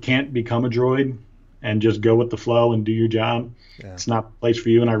 if you can't become a droid and just go with the flow and do your job, it's not the place for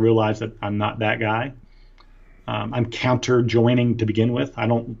you. And I realized that I'm not that guy. I'm counter joining to begin with. I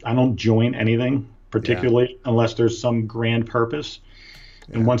don't join anything particularly unless there's some grand purpose.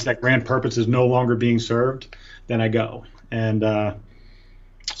 Yeah. And once that grand purpose is no longer being served, then I go. And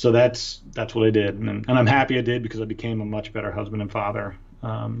so that's what I did. And I'm happy I did, because I became a much better husband and father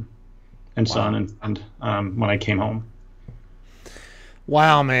and son and when I came home.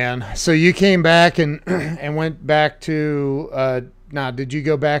 Wow, man. So you came back and went back to now, did you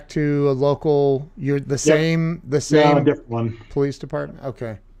go back to a local? You're the same. No, a different one. Police department.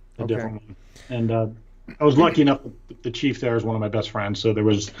 Okay. A different one. And I was lucky enough. The chief there is one of my best friends. So there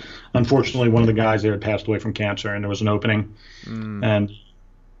was, unfortunately, one of the guys there had passed away from cancer, and there was an opening. And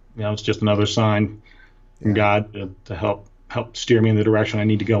it's just another sign from God to help steer me in the direction I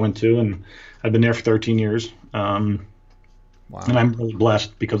need to go into. And I've been there for 13 years. Wow. And I'm really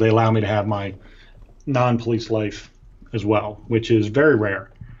blessed because they allow me to have my non-police life as well, which is very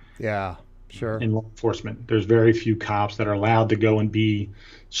rare. Yeah, sure. In law enforcement, there's very few cops that are allowed to go and be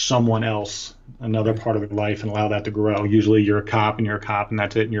someone else, another part of their life, and allow that to grow. Usually you're a cop and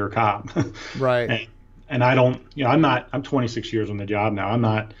that's it, and you're a cop. Right. And I don't, I'm 26 years on the job now.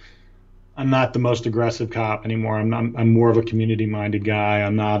 I'm not the most aggressive cop anymore. I'm more of a community minded guy.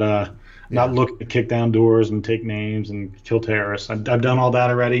 I'm not not looking to kick down doors and take names and kill terrorists. I've done all that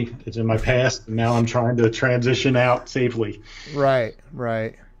already. It's in my past, and now I'm trying to transition out safely. Right.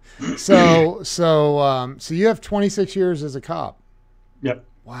 So you have 26 years as a cop. Yep.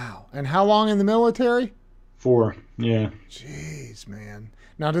 Wow. And how long in the military? 4. Yeah. Jeez, man.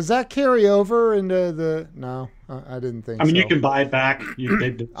 Now, does that carry over into the? No, I didn't think. I mean, so. you can buy it back.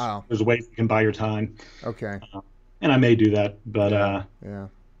 There's a way you can buy your time. Okay. And I may do that, but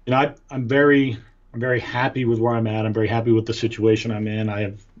I'm very happy with where I'm at. I'm very happy with the situation I'm in. I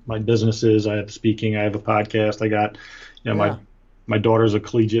have my businesses. I have speaking. I have a podcast. I got, my daughter's a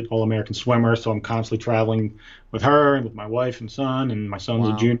collegiate All-American swimmer, so I'm constantly traveling with her and with my wife and son. And my son's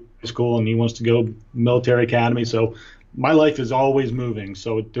a junior in high school, and he wants to go military academy. So my life is always moving.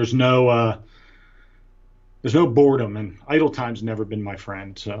 So there's no boredom, and idle time's never been my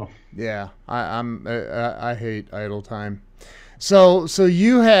friend. So yeah, I hate idle time. So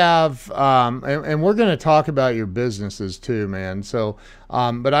you have, and we're going to talk about your businesses too, man. So,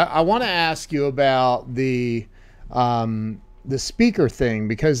 but I want to ask you about the speaker thing,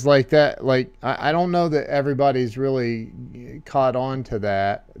 because like that, like I don't know that everybody's really caught on to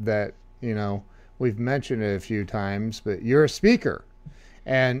that, we've mentioned it a few times, but you're a speaker,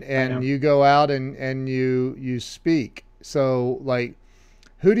 and you go out and you speak. So like,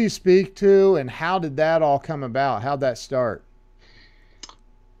 who do you speak to, and how did that all come about? How'd that start?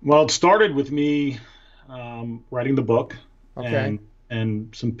 Well, it started with me writing the book, Okay.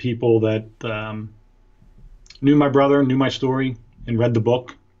 and some people that knew my brother, knew my story, and read the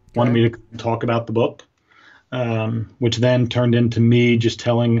book, wanted Okay. me to talk about the book, which then turned into me just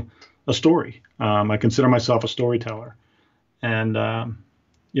telling a story. I consider myself a storyteller, and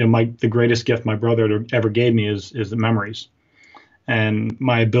the greatest gift my brother ever gave me is the memories and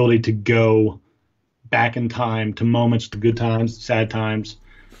my ability to go back in time to moments, the good times, the sad times,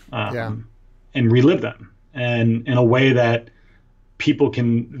 Yeah. um, and relive them, and in a way that people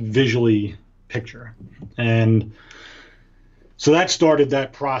can visually picture. And so that started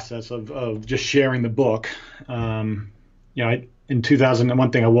that process of just sharing the book. In 2000,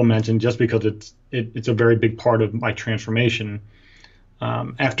 one thing I will mention, just because it's a very big part of my transformation.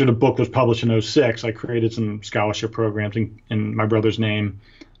 After the book was published in '06, I created some scholarship programs in my brother's name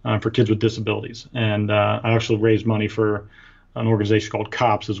for kids with disabilities, and I actually raised money for an organization called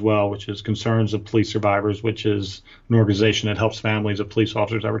COPS as well, which is Concerns of Police Survivors, which is an organization that helps families of police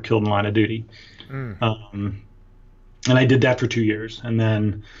officers that were killed in line of duty. Mm. And I did that for 2 years. And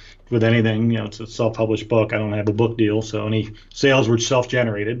then with anything, it's a self-published book. I don't have a book deal, so any sales were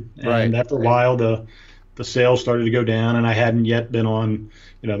self-generated. And Right. after a while, the sales started to go down, and I hadn't yet been on,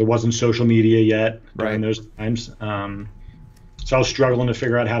 there wasn't social media yet during Right. those times. So I was struggling to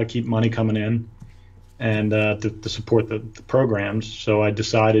figure out how to keep money coming in and to support the programs. So I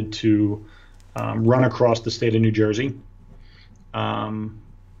decided to run across the state of New Jersey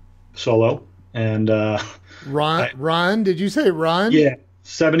solo. And Run. Did you say run? yeah,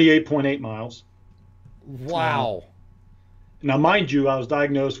 78.8 miles. Uh, Wow. Now, mind you, I was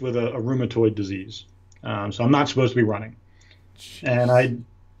diagnosed with a rheumatoid disease. So I'm not supposed to be running. And Jeez.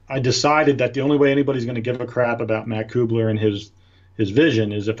 I decided that the only way anybody's going to give a crap about Matt Cubbler and his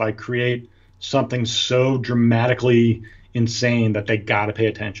vision is if I create something so dramatically insane that they got to pay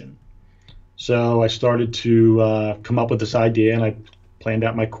attention. So I started to come up with this idea, and I planned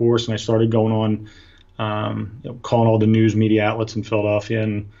out my course, and I started going on, calling all the news media outlets in Philadelphia,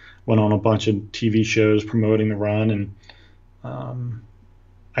 and went on a bunch of TV shows promoting the run. And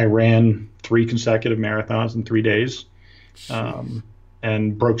I ran 3 consecutive marathons in 3 days, Jeez.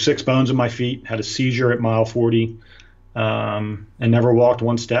 and broke 6 bones in my feet, had a seizure at mile 40, and never walked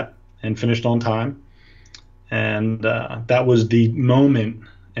one step, and finished on time. And that was the moment.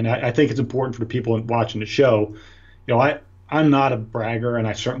 And I think it's important for the people watching the show. I'm not a bragger, and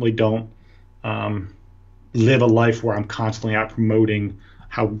I certainly don't live a life where I'm constantly out promoting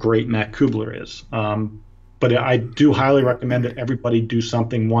how great Matt Cubbler is. But I do highly recommend that everybody do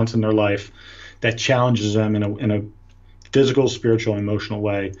something once in their life that challenges them in a physical, spiritual, and emotional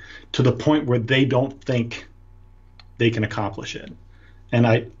way, to the point where they don't think they can accomplish it.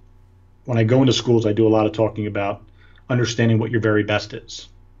 And when I go into schools, I do a lot of talking about understanding what your very best is.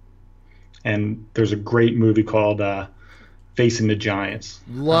 And there's a great movie called Facing the Giants.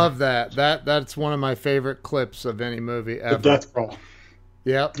 Love that. That's one of my favorite clips of any movie The ever. death crawl.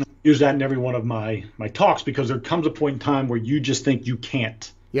 Yep. I use that in every one of my talks, because there comes a point in time where you just think you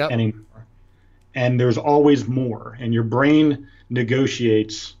can't Yep. anymore. And there's always more. And your brain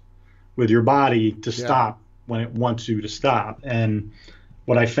negotiates with your body to Yeah. stop when it wants you to stop. And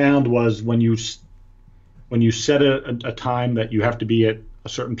what I found was when you set a time that you have to be at a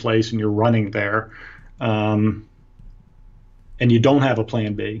certain place and you're running there, and you don't have a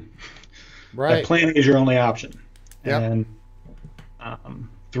plan B, that Right. plan A is your only option. Yep. And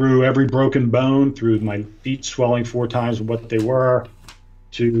through every broken bone, through my feet swelling 4 times what they were,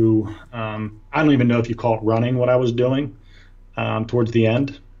 to I don't even know if you call it running what I was doing towards the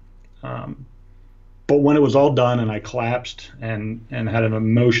end. But when it was all done and I collapsed and had an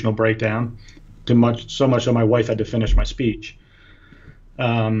emotional breakdown, so much so my wife had to finish my speech,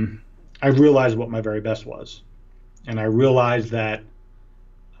 I realized what my very best was. And I realized that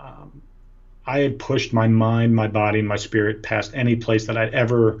I had pushed my mind, my body, and my spirit past any place that I'd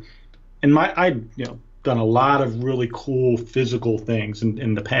ever. I'd done a lot of really cool physical things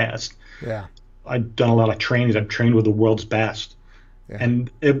in the past. Yeah. I'd done a lot of trainings. I've trained with the world's best, Yeah.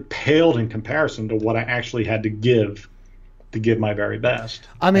 and it paled in comparison to what I actually had to give to give my very best.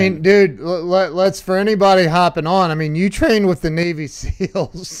 I mean, dude, let's for anybody hopping on. I mean, you train with the Navy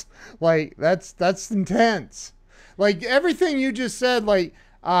SEALs. Like that's intense. Like everything you just said. Like,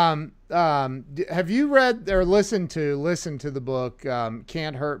 have you read or listened to the book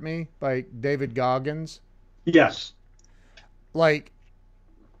 "Can't Hurt Me" by David Goggins? Yes. Like,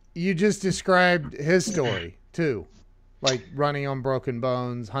 you just described his story too, like running on broken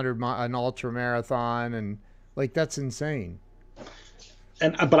bones, an ultra marathon, and like that's insane.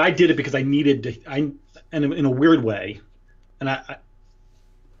 But I did it because I needed to. And in a weird way, and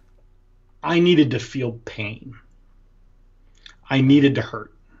I needed to feel pain. I needed to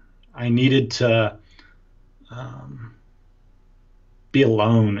hurt. I needed to be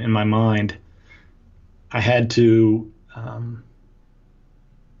alone in my mind. I had to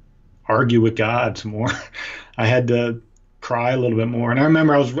argue with God some more. I had to cry a little bit more. And I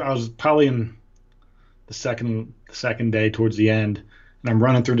remember I was probably in the second day towards the end, and I'm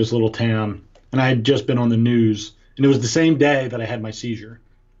running through this little town, and I had just been on the news, and it was the same day that I had my seizure.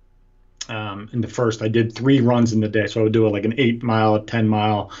 In the first, I did 3 runs in the day, so I would do like an 8-mile, a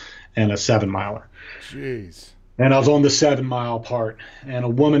 10-mile, and a 7-miler. Jeez. And I was on the 7-mile part, and a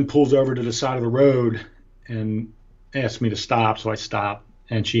woman pulls over to the side of the road and asks me to stop, so I stop,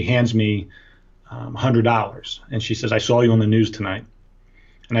 and she hands me $100, and she says, "I saw you on the news tonight,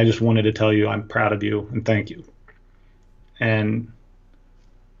 and I just wanted to tell you I'm proud of you and thank you." And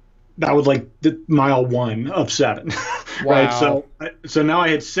that was like the mile 1 of 7. Wow. Right. So now I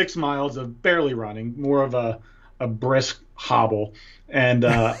had 6 miles of barely running, more of a brisk hobble, and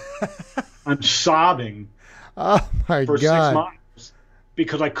I'm sobbing Oh my for God. 6 miles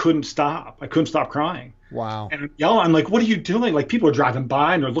because I couldn't stop. I couldn't stop crying. Wow. And I'm yelling. I'm like, "What are you doing?" Like, people are driving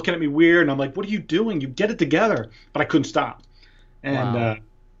by and they're looking at me weird, and I'm like, "What are you doing? You get it together." But I couldn't stop. And Wow.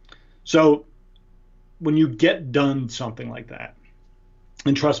 So when you get done something like that,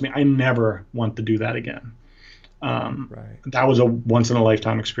 and trust me, I never want to do that again. Right. That was a once in a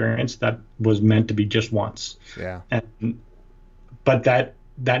lifetime experience that was meant to be just once. Yeah. But that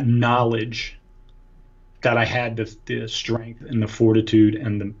knowledge that I had the strength and the fortitude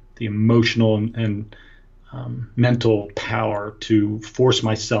and the emotional and mental power to force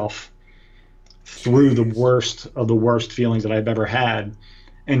myself through the worst of the worst feelings that I've ever had,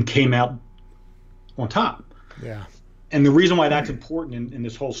 and came out on top. Yeah. And the reason why that's important in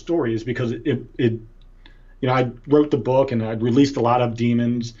this whole story is because I wrote the book and I'd released a lot of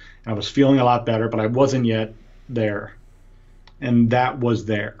demons and I was feeling a lot better, but I wasn't yet there. And that was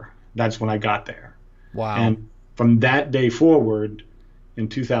there. That's when I got there. Wow. And from that day forward, in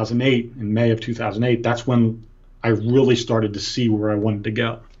 2008, in May of 2008, that's when I really started to see where I wanted to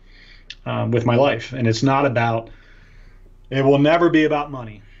go with my life. And it will never be about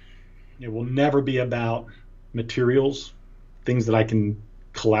money. It will never be about materials, things that I can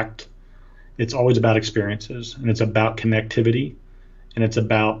collect. It's always about experiences, and it's about connectivity, and it's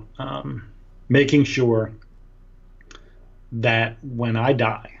about making sure that when I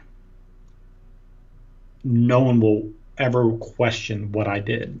die, no one will ever question what I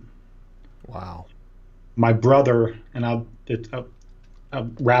did. Wow. My brother, and I'll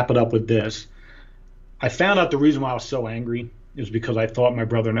wrap it up with this. I found out the reason why I was so angry is because I thought my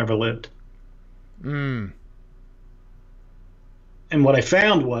brother never lived. Mm. And what I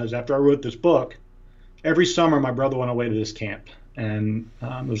found was, after I wrote this book, every summer my brother went away to this camp, and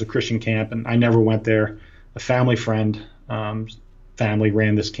it was a Christian camp, and I never went there. A family friend, family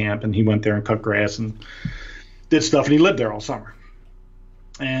ran this camp, and he went there and cut grass and did stuff, and he lived there all summer.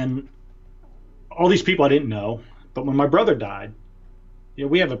 And all these people I didn't know, but when my brother died,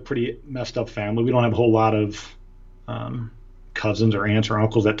 we have a pretty messed up family. We don't have a whole lot of cousins or aunts or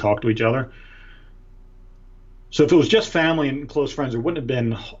uncles that talk to each other. So if it was just family and close friends, there wouldn't have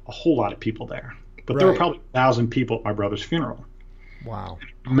been a whole lot of people there. But there were probably 1,000 people at my brother's funeral. Wow.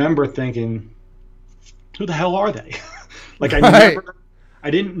 I remember thinking, who the hell are they? Like, I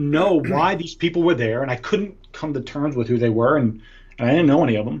didn't know why these people were there, and I couldn't come to terms with who they were, and I didn't know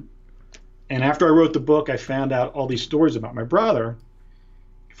any of them. And after I wrote the book, I found out all these stories about my brother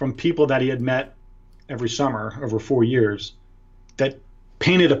from people that he had met every summer over 4 years that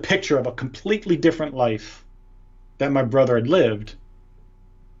painted a picture of a completely different life that my brother had lived,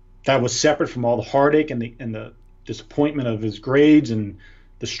 that was separate from all the heartache and the disappointment of his grades and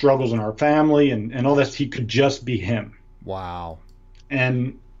the struggles in our family and all this. He could just be him. Wow.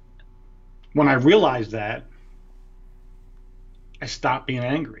 And when I realized that, I stopped being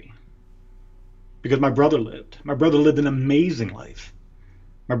angry because my brother lived. My brother lived an amazing life.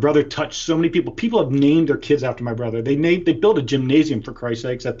 My brother touched so many people. People have named their kids after my brother. They built a gymnasium, for Christ's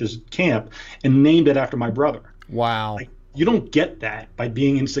sakes, at this camp and named it after my brother. Wow. You don't get that by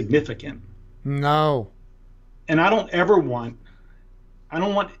being insignificant. No. And I don't want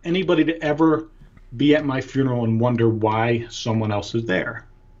anybody to ever be at my funeral and wonder why someone else is there.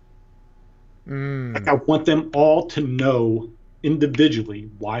 Like, I want them all to know individually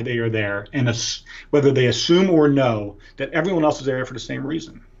why they are there, and whether they assume or know that everyone else is there for the same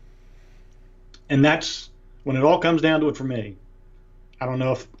reason. And that's when it all comes down to it for me. I don't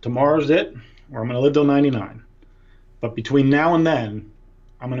know if tomorrow's it or I'm going to live till 99. But between now and then,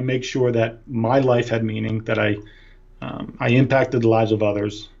 I'm going to make sure that my life had meaning, that I impacted the lives of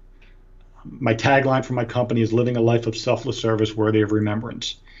others. My tagline for my company is living a life of selfless service worthy of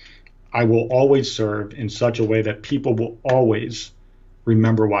remembrance. I will always serve in such a way that people will always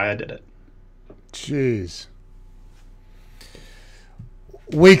remember why I did it. Jeez.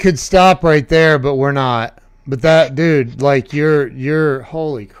 We could stop right there, but we're not. But that dude, like you're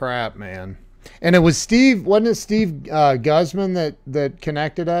holy crap, man. And it was Steve, wasn't it Steve Guzman that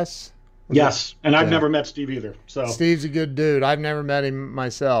connected us? Yes, and I've never met Steve either. So Steve's a good dude. I've never met him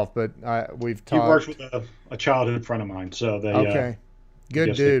myself, but we've talked. He works with a childhood friend of mine. So they okay.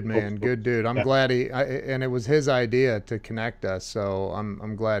 Good dude, man. Good dude. I'm glad and it was his idea to connect us, so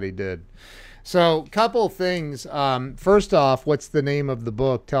I'm glad he did. So, couple things. First off, what's the name of the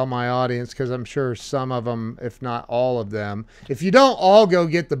book? Tell my audience, because I'm sure some of them, if not all of them. If you don't all go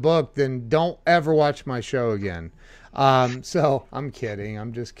get the book, then don't ever watch my show again. So I'm kidding.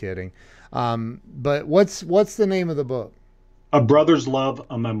 I'm just kidding. But what's the name of the book? A Brother's Love,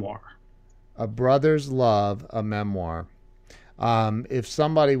 a Memoir. A Brother's Love, a Memoir. If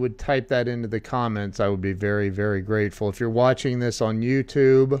somebody would type that into the comments, I would be very, very grateful. If you're watching this on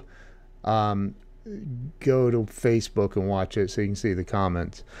YouTube, go to Facebook and watch it so you can see the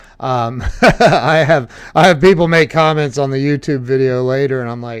comments. I have people make comments on the YouTube video later,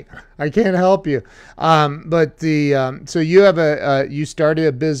 and I'm like, I can't help you. But so you have you started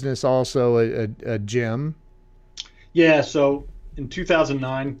a business also, a gym. Yeah. So in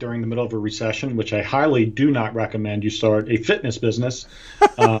 2009, during the middle of a recession, which I highly do not recommend you start a fitness business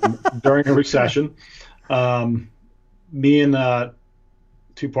during a recession, me and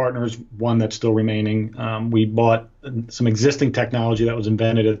two partners, one that's still remaining, we bought some existing technology that was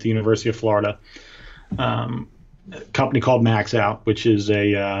invented at the University of Florida, a company called Max Out, which is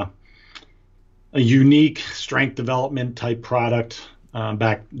a unique strength development type product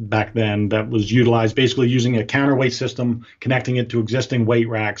back then that was utilized basically using a counterweight system, connecting it to existing weight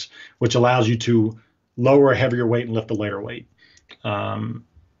racks, which allows you to lower a heavier weight and lift a lighter weight.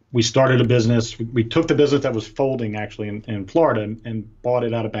 We started a business. We took the business that was folding actually in Florida and bought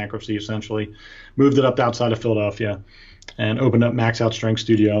it out of bankruptcy, essentially, moved it up outside of Philadelphia, and opened up Max Out Strength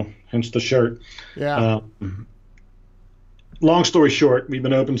Studio, hence the shirt. Yeah. Long story short, we've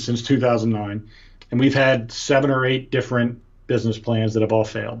been open since 2009, and we've had 7 or 8 different business plans that have all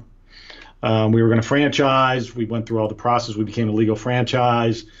failed. We were going to franchise. We went through all the process. We became a legal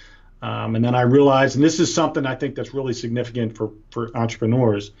franchise. And then I realized, and this is something I think that's really significant for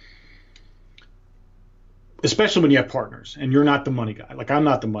entrepreneurs, especially when you have partners and you're not the money guy. Like, I'm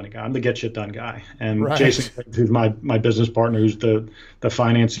not the money guy. I'm the get shit done guy. And right. Jason, who's my business partner, who's the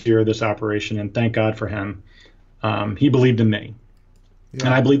financier of this operation, and thank God for him. He believed in me, and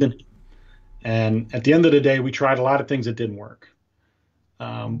I believed in him. And at the end of the day, we tried a lot of things that didn't work.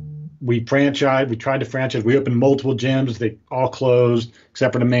 We tried to franchise. We opened multiple gyms. They all closed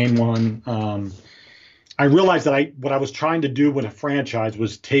except for the main one. I realized that what I was trying to do with a franchise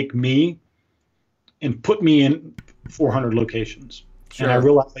was take me and put me in 400 locations. Sure. And I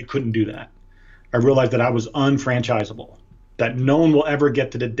realized I couldn't do that. I realized that I was unfranchisable, that no one will ever get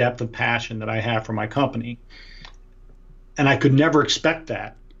to the depth of passion that I have for my company. And I could never expect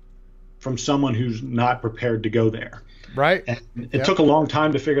that from someone who's not prepared to go there. Right. And it took a long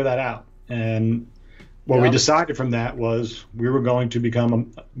time to figure that out. And what we decided from that was we were going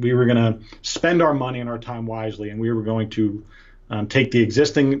to spend our money and our time wisely, and we were going to take the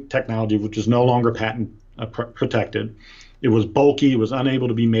existing technology, which is no longer patent protected. It was bulky. It was unable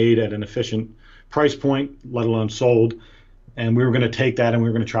to be made at an efficient price point, let alone sold. And we were going to take that and we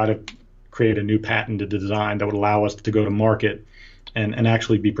were going to try to create a new patented design that would allow us to go to market and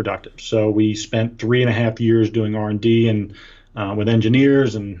actually be productive. So we spent 3.5 years doing R&D and with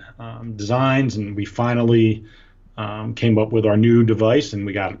engineers and designs, and we finally came up with our new device, and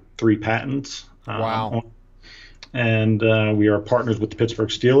we got 3 patents. Wow. And we are partners with the Pittsburgh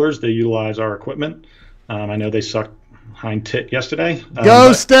Steelers. They utilize our equipment. I know they sucked hind tit yesterday.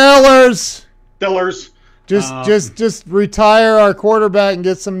 Go Steelers! Steelers. Just retire our quarterback and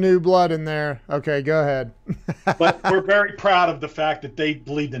get some new blood in there. Okay, go ahead. But we're very proud of the fact that they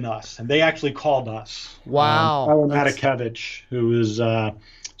believed in us and they actually called us. Wow. Matt Cubbler, who is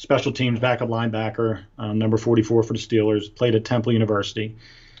special teams backup linebacker, number 44 for the Steelers, played at Temple University,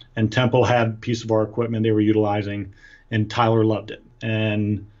 and Temple had a piece of our equipment they were utilizing, and Tyler loved it.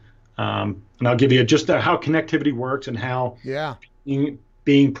 And I'll give you just how connectivity works and how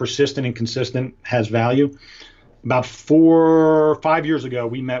being persistent and consistent has value. About 4 or 5 years ago,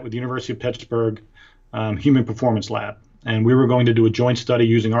 we met with the University of Pittsburgh Human Performance Lab, and we were going to do a joint study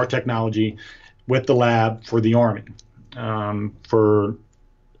using our technology with the lab for the Army, for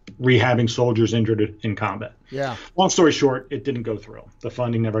rehabbing soldiers injured in combat. Yeah. Long story short, it didn't go through. The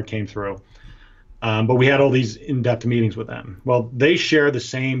funding never came through. But we had all these in-depth meetings with them. Well, they share the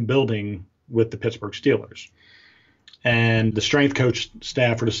same building with the Pittsburgh Steelers. And the strength coach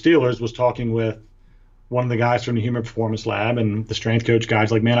staff for the Steelers was talking with one of the guys from the Human Performance Lab, and the strength coach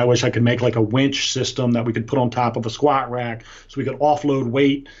guy's like, man, I wish I could make like a winch system that we could put on top of a squat rack so we could offload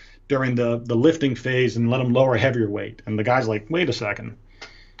weight during the lifting phase and let them lower heavier weight. And the guy's like, wait a second.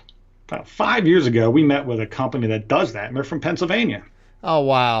 About 5 years ago, we met with a company that does that, and they're from Pennsylvania. Oh,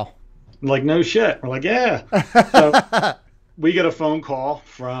 wow. I'm like, no shit. We're like, yeah. So we get a phone call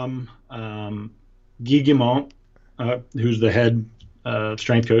from Guy Guimont, who's the head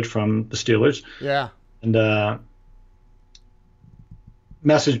strength coach from the Steelers. Yeah. And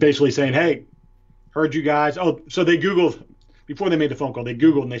message basically saying, hey, heard you guys. Oh, so they Googled, before they made the phone call, they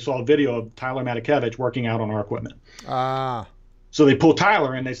Googled and they saw a video of Tyler Matakevich working out on our equipment. So they pull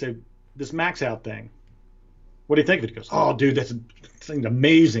Tyler and they say, this max out thing, what do you think of it? He goes, oh, dude, that's thing's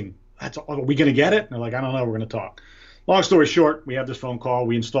amazing. Are we going to get it? And they're like, I don't know. We're going to talk. Long story short, we have this phone call.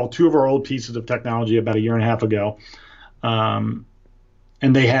 We installed 2 of our old pieces of technology about 1.5 years ago.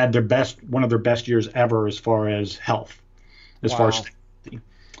 And they had one of their best years ever as far as health, as far as safety,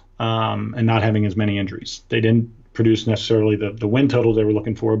 and not having as many injuries. They didn't produce necessarily the win totals they were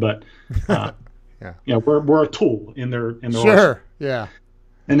looking for, but we're a tool in their sure, arsenal. Yeah.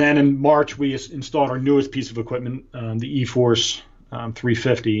 And then in March, we installed our newest piece of equipment, the E-Force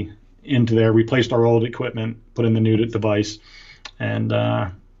 350, into there, replaced our old equipment, put in the new device. And,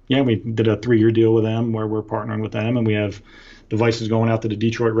 we did a 3-year deal with them where we're partnering with them. And we have devices going out to the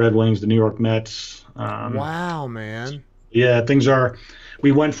Detroit Red Wings, the New York Mets. Wow, man. Yeah,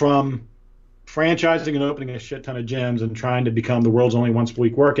 we went from franchising and opening a shit ton of gyms and trying to become the world's only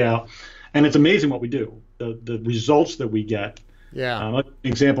once-a-week workout. And it's amazing what we do, the results that we get. Yeah. An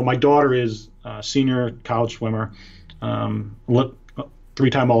example, my daughter is a senior college swimmer,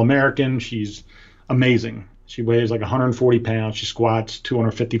 3-time All-American. She's amazing. She weighs like 140 pounds. She squats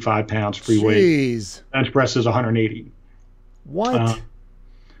 255 pounds free weight. Bench press is 180. What?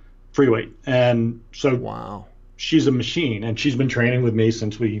 Free weight. And so wow. She's a machine, and she's been training with me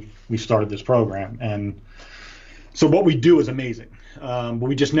since we started this program. And so what we do is amazing. But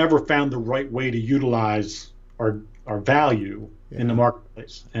we just never found the right way to utilize our value in the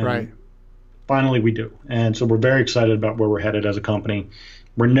marketplace. And finally we do. And so we're very excited about where we're headed as a company.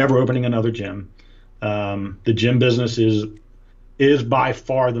 We're never opening another gym. The gym business is by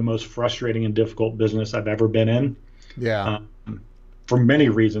far the most frustrating and difficult business I've ever been in. Yeah. For many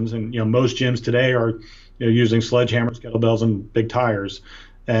reasons. And, most gyms today are, using sledgehammers, kettlebells, and big tires,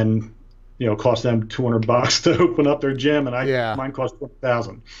 and, cost them $200 to open up their gym. And mine cost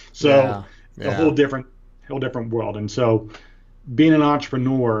 $20,000. So a whole different world. And so being an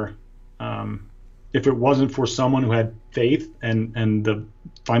entrepreneur, if it wasn't for someone who had faith and the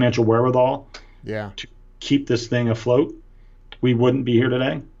financial wherewithal to keep this thing afloat, we wouldn't be here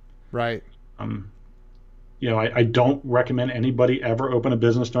today. Right. I don't recommend anybody ever open a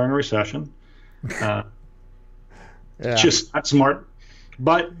business during a recession. It's just not smart.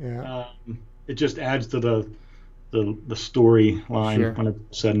 But it just adds to the storyline when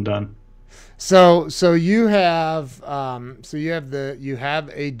it's said and done. So you have you have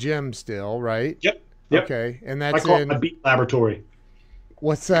a gym still, right? Yep. Okay, and that's I call it my beat laboratory.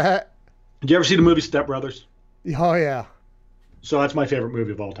 What's that? Did you ever see the movie Step Brothers? Oh yeah. So that's my favorite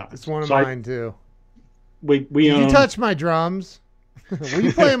movie of all time. It's one of mine too. Did you touch my drums? Were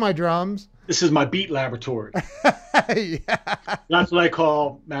you playing my drums? This is my beat laboratory. That's what I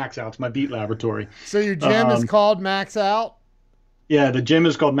call Max Out. It's my beat laboratory. So your gym is called Max Out? Yeah, the gym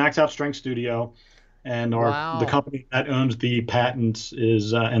is called Max Out Strength Studio, and the company that owns the patents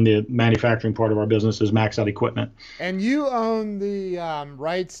is and the manufacturing part of our business is Max Out Equipment. And you own the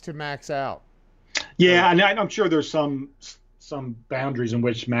rights to Max Out. Yeah, and I'm sure there's some boundaries in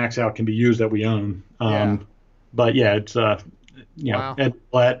which Max Out can be used that we own. But yeah, Wow. Ed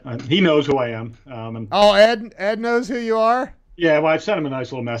Blatt, he knows who I am. Oh, Ed knows who you are. Yeah, well, I sent him a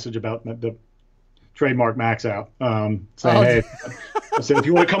nice little message about the trademark max out, saying, Oh, hey, I said, if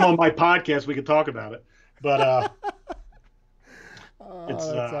you want to come on my podcast, we could talk about it. But it's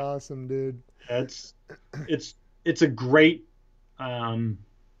oh, that's awesome, dude. it's it's a great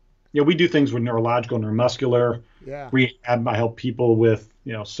we do things with neurological, neuromuscular Yeah. rehab. I help people with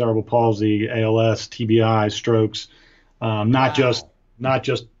cerebral palsy, ALS, TBI, strokes, Wow. not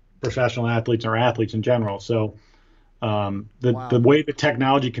just professional athletes or athletes in general. So the Wow. way the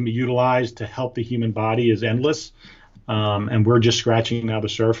technology can be utilized to help the human body is endless, and we're just scratching now the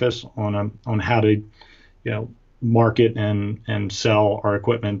surface on how to market and sell our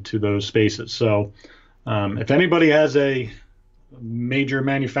equipment to those spaces. So if anybody has a major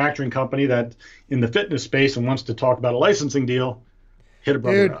manufacturing company that in the fitness space and wants to talk about a licensing deal, hit a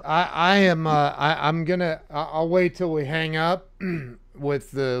brother Dude, up. I am I'm gonna I'll wait till we hang up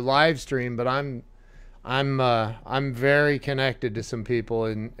with the live stream, but I'm very connected to some people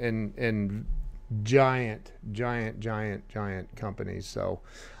in giant companies, so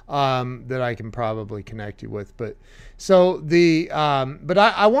that I can probably connect you with. But so but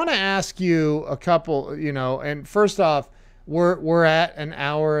I want to ask you a couple, and first off, we're at an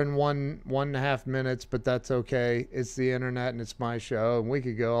hour and one and a half minutes, but that's okay. It's the internet and it's my show, and we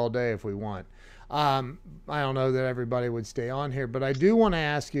could go all day if we want. I don't know that everybody would stay on here, but I do want to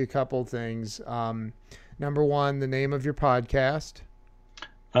ask you a couple things. Number one, the name of your podcast.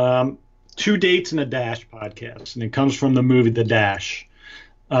 Two Dates and a Dash podcast, and it comes from the movie The Dash,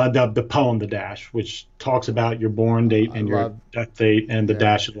 the poem The Dash, which talks about your born date and your death date, and the Yeah,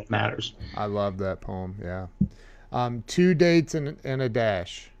 dash is what matters. I love that poem. Yeah. Two dates and a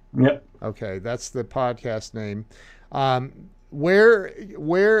dash. Yep. Okay, that's the podcast name. Where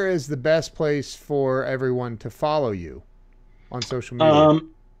is the best place for everyone to follow you on social media?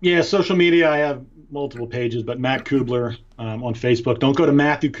 Yeah, social media. I have multiple pages, but Matt Cubbler on Facebook. Don't go to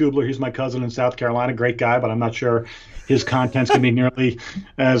Matthew Cubbler. He's my cousin in South Carolina. Great guy, but I'm not sure his content's going to be nearly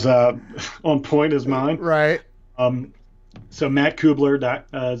as on point as mine. Right. So Matt Cubbler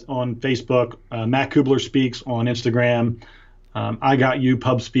on Facebook. Matt Cubbler Speaks on Instagram. I Got You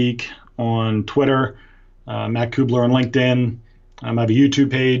Pub Speak on Twitter. Matt Cubbler on LinkedIn. I have a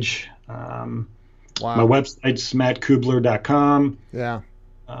YouTube page. Wow. My website's mattcubbler.com. Yeah.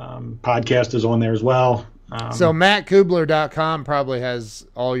 Podcast is on there as well. So mattcubbler.com probably has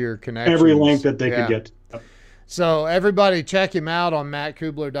all your connections. Every link that they could get to. So everybody check him out on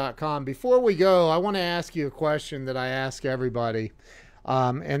mattcubbler.com. Before we go, I want to ask you a question that I ask everybody.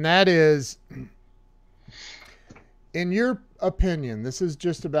 And that is, in your opinion, this is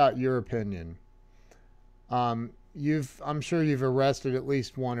just about your opinion. I'm sure you've arrested at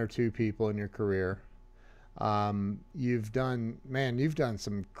least one or two people in your career. You've done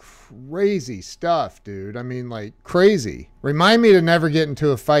some crazy stuff, dude. I mean, like crazy. Remind me to never get into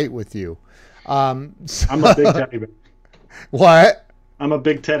a fight with you. I'm a big teddy bear. What? I'm a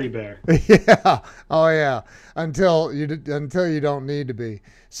big teddy bear. Yeah. Oh yeah. Until you don't need to be.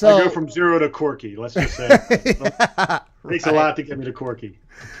 So I go from 0 to Corky. Let's just say it takes a lot to get me to Corky.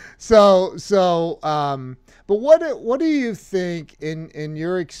 So, but what do you think in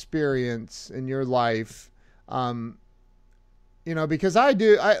your experience in your life? Because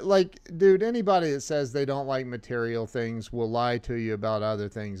dude, anybody that says they don't like material things will lie to you about other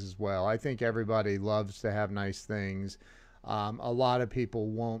things as well. I think everybody loves to have nice things. A lot of people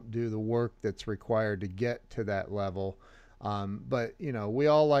won't do the work that's required to get to that level. But we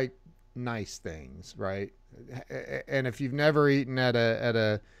all like nice things, right? And if you've never eaten at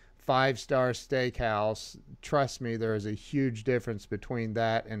a 5-star steakhouse, trust me, there is a huge difference between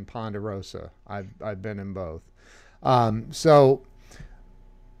that and Ponderosa. I've been in both. So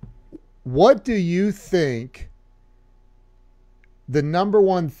what do you think the number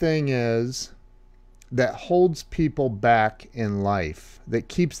one thing is that holds people back in life, that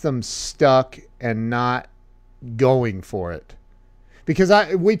keeps them stuck and not going for it? Because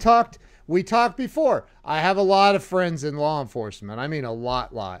we talked before. I have a lot of friends in law enforcement. I mean, a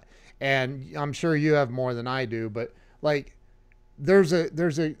lot. And I'm sure you have more than I do, but like there's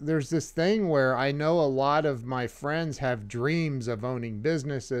this thing where I know a lot of my friends have dreams of owning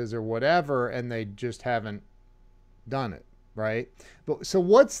businesses or whatever, and they just haven't done it, right? But so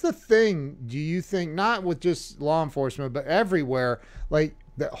what's the thing, do you think, not with just law enforcement, but everywhere, like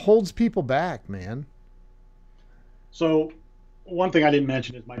that holds people back, man? So one thing I didn't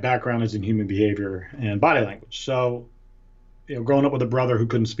mention is my background is in human behavior and body language. So, growing up with a brother who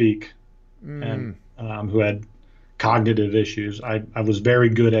couldn't speak and who had cognitive issues. I was very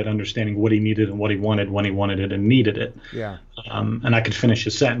good at understanding what he needed and what he wanted when he wanted it and needed it. Yeah. And I could finish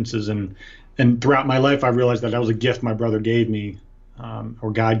his sentences. And throughout my life, I realized that was a gift my brother gave me,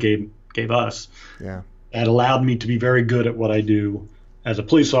 or God gave us. Yeah. That allowed me to be very good at what I do as a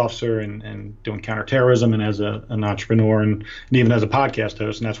police officer and doing counterterrorism and as an entrepreneur and even as a podcast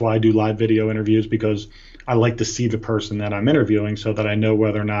host. And that's why I do live video interviews, because I like to see the person that I'm interviewing so that I know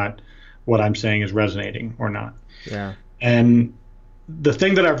whether or not what I'm saying is resonating or not. Yeah. And the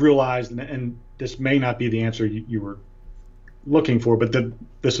thing that I've realized, and this may not be the answer you were looking for, but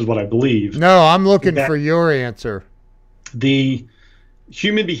this is what I believe. No, I'm looking for your answer. The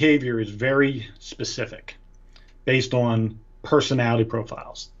human behavior is very specific based on personality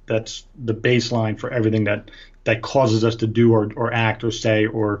profiles. That's the baseline for everything that causes us to do or act or say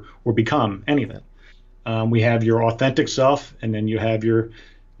or become anything. We have your authentic self, and then you have your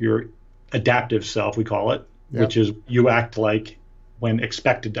adaptive self, we call it, which is you act like when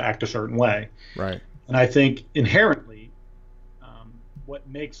expected to act a certain way. Right. And I think inherently, what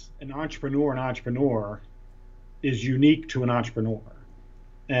makes an entrepreneur is unique to an entrepreneur.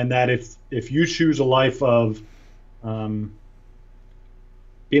 And that if you choose a life of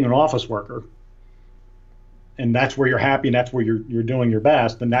being an office worker, and that's where you're happy and that's where you're doing your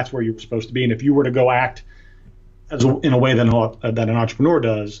best, then that's where you're supposed to be. And if you were to go act in a way that an entrepreneur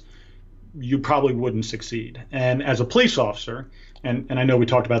does, you probably wouldn't succeed. And as a police officer, and I know we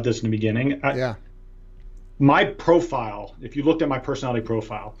talked about this in the beginning, my profile, if you looked at my personality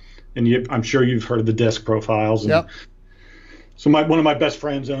profile, and I'm sure you've heard of the DISC profiles. And so one of my best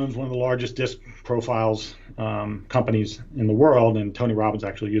friends owns one of the largest DISC profiles companies in the world, and Tony Robbins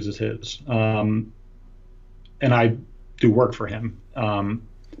actually uses his. And I do work for him.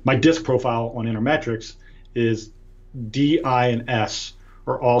 My DISC profile on Intermetrics is D, I, and S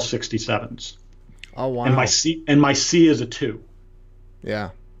are all 67s. Oh, wow. And my C is a 2.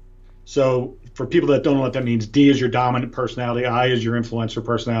 Yeah. So for people that don't know what that means, D is your dominant personality, I is your influencer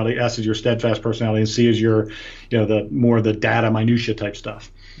personality, S is your steadfast personality, and C is your, the more the data minutia type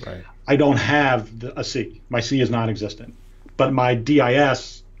stuff. Right. I don't have a C. My C is non-existent, but my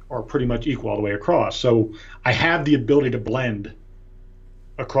DIS are pretty much equal all the way across. So I have the ability to blend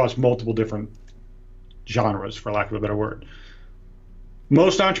across multiple different genres, for lack of a better word.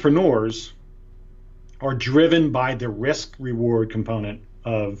 Most entrepreneurs are driven by the risk reward component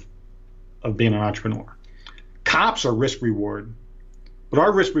of being an entrepreneur. Cops are risk reward, but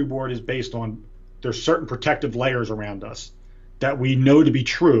our risk reward is based on there's certain protective layers around us that we know to be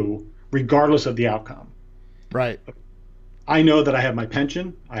true regardless of the outcome. Right. I know that I have my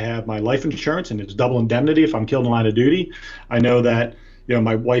pension, I have my life insurance, and it's double indemnity if I'm killed in line of duty. I know that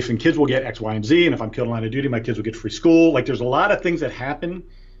my wife and kids will get X, Y, and Z, and if I'm killed in line of duty, my kids will get free school. Like, there's a lot of things that happen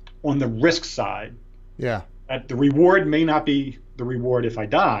on the risk side. Yeah. That the reward may not be the reward if I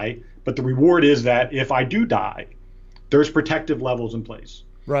die, but the reward is that if I do die, there's protective levels in place.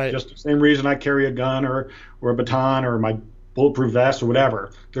 Right. Just the same reason I carry a gun or a baton or my bulletproof vest or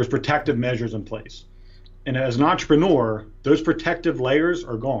whatever. There's protective measures in place. And as an entrepreneur, those protective layers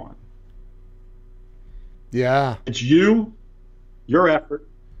are gone. Yeah. It's you, your effort,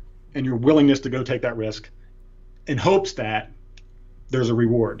 and your willingness to go take that risk in hopes that there's a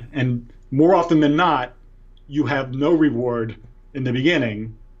reward. And more often than not, you have no reward in the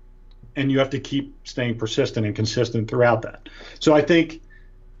beginning, and you have to keep staying persistent and consistent throughout that. So I think,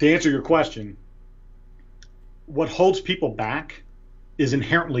 to answer your question, what holds people back is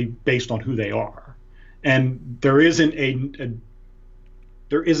inherently based on who they are. And there isn't a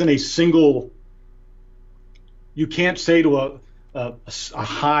single, you can't say to a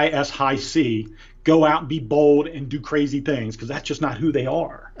high S, high C, go out and be bold and do crazy things, because that's just not who they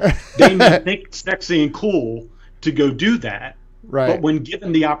are. They may think it's sexy and cool to go do that. Right. But when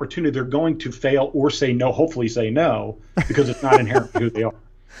given the opportunity, they're going to fail or say no, hopefully say no, because it's not inherently who they are.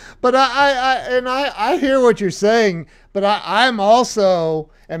 But I hear what you're saying, but I'm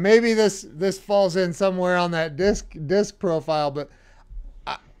also, and maybe this falls in somewhere on that disc profile, but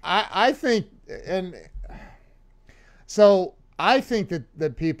I think, and so I think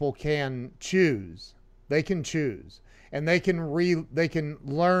that people can choose. They can choose, and they can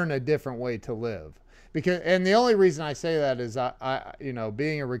learn a different way to live. And the only reason I say that is I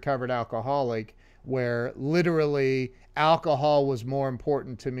being a recovered alcoholic, where literally alcohol was more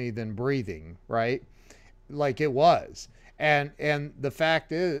important to me than breathing, right? Like it was. And the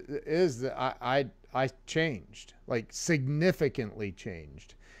fact is that I changed, like significantly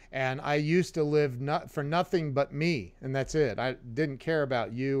changed. And I used to live for nothing but me, and that's it. I didn't care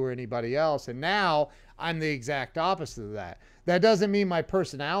about you or anybody else. And now I'm the exact opposite of that. That doesn't mean my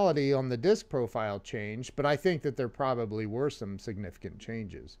personality on the disc profile changed, but I think that there probably were some significant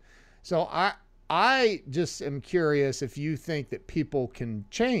changes. So I just am curious if you think that people can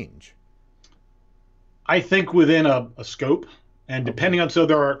change. I think within a scope, and depending on, so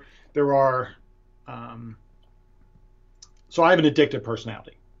there are so I have an addictive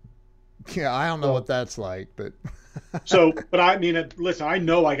personality. Yeah, I don't know what that's like, but but I mean, listen, I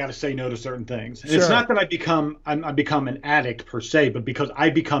know I got to say no to certain things. And Sure. It's not that I become an addict per se, but because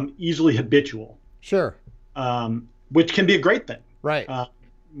I become easily habitual, sure, which can be a great thing, right,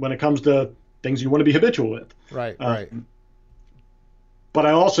 when it comes to things you want to be habitual with. right. But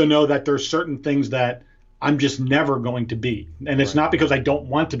I also know that there's certain things that I'm just never going to be, and it's not because I don't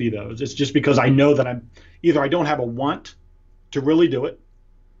want to be those. It's just because I know that I don't have a want to really do it.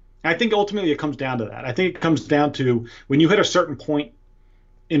 I think ultimately it comes down to that. I think it comes down to when you hit a certain point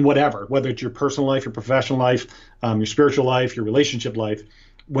in whatever, whether it's your personal life, your professional life, your spiritual life, your relationship life,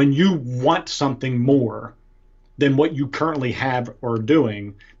 when you want something more than what you currently have or are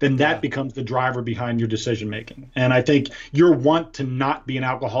doing, then that becomes the driver behind your decision making. And I think your want to not be an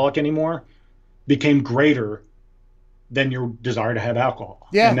alcoholic anymore became greater than your desire to have alcohol.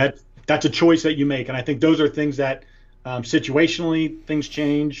 Yeah. And that's a choice that you make. And I think those are things that situationally things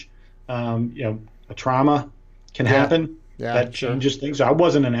change. A trauma can happen that changes things. I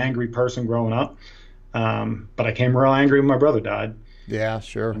wasn't an angry person growing up, but I came real angry when my brother died. Yeah,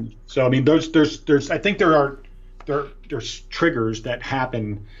 sure. So I mean, I think there's triggers that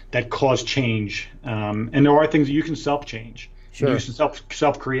happen that cause change, and there are things that you can self-change. Sure. You can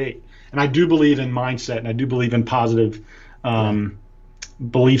self-create. And I do believe in mindset, and I do believe in positive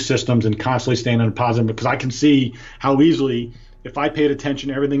belief systems, and constantly staying in a positive, because I can see how easily, if I paid attention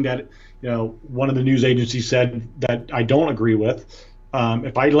to everything that one of the news agencies said that I don't agree with,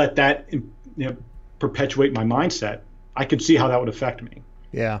 if I let that perpetuate my mindset, I could see how that would affect me.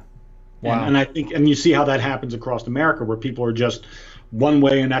 Yeah. Wow. And I think, and you see how that happens across America, where people are just one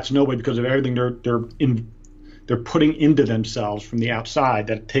way and that's no way because of everything they're putting into themselves from the outside,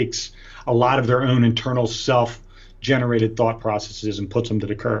 that it takes a lot of their own internal self-generated thought processes and puts them to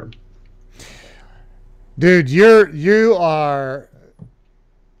the curb. Dude, you're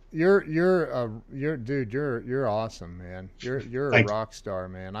awesome, man. You're a rock star,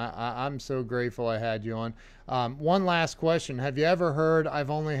 man. I'm so grateful I had you on. One last question. Have you ever heard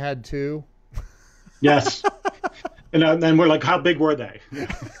I've only had two? Yes. And we're like, how big were they?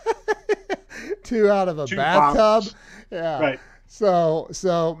 Two out of a Two bathtub. bottles. Yeah. Right.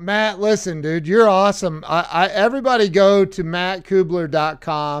 So Matt, listen, dude, you're awesome. Everybody go to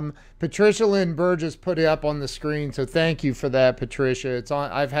mattcubbler.com. Patricia Lynn Burgess put it up on the screen, so thank you for that, Patricia. It's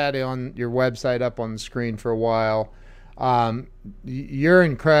on. I've had it on your website up on the screen for a while. You're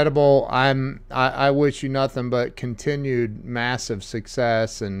incredible. I wish you nothing but continued massive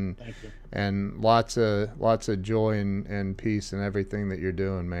success and lots of joy and peace and everything that you're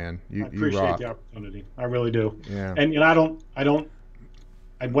doing, man. I appreciate the opportunity. I really do. Yeah. And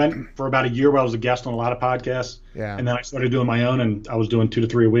I went for about a year where I was a guest on a lot of podcasts. Yeah. And then I started doing my own, and I was doing 2 to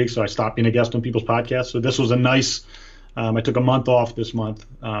 3 a week, so I stopped being a guest on people's podcasts. So this was a nice. I took a month off this month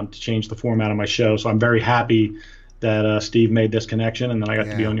to change the format of my show. So I'm very happy that Steve made this connection, and then I got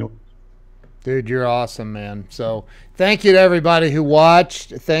to be on your. Dude, you're awesome, man. So thank you to everybody who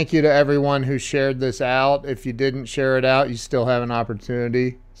watched. Thank you to everyone who shared this out. If you didn't share it out, you still have an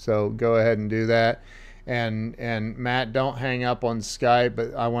opportunity. So go ahead and do that. And Matt, don't hang up on Skype,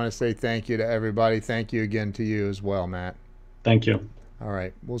 but I want to say thank you to everybody. Thank you again to you as well, Matt. Thank you. All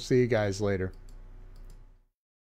right. We'll see you guys later.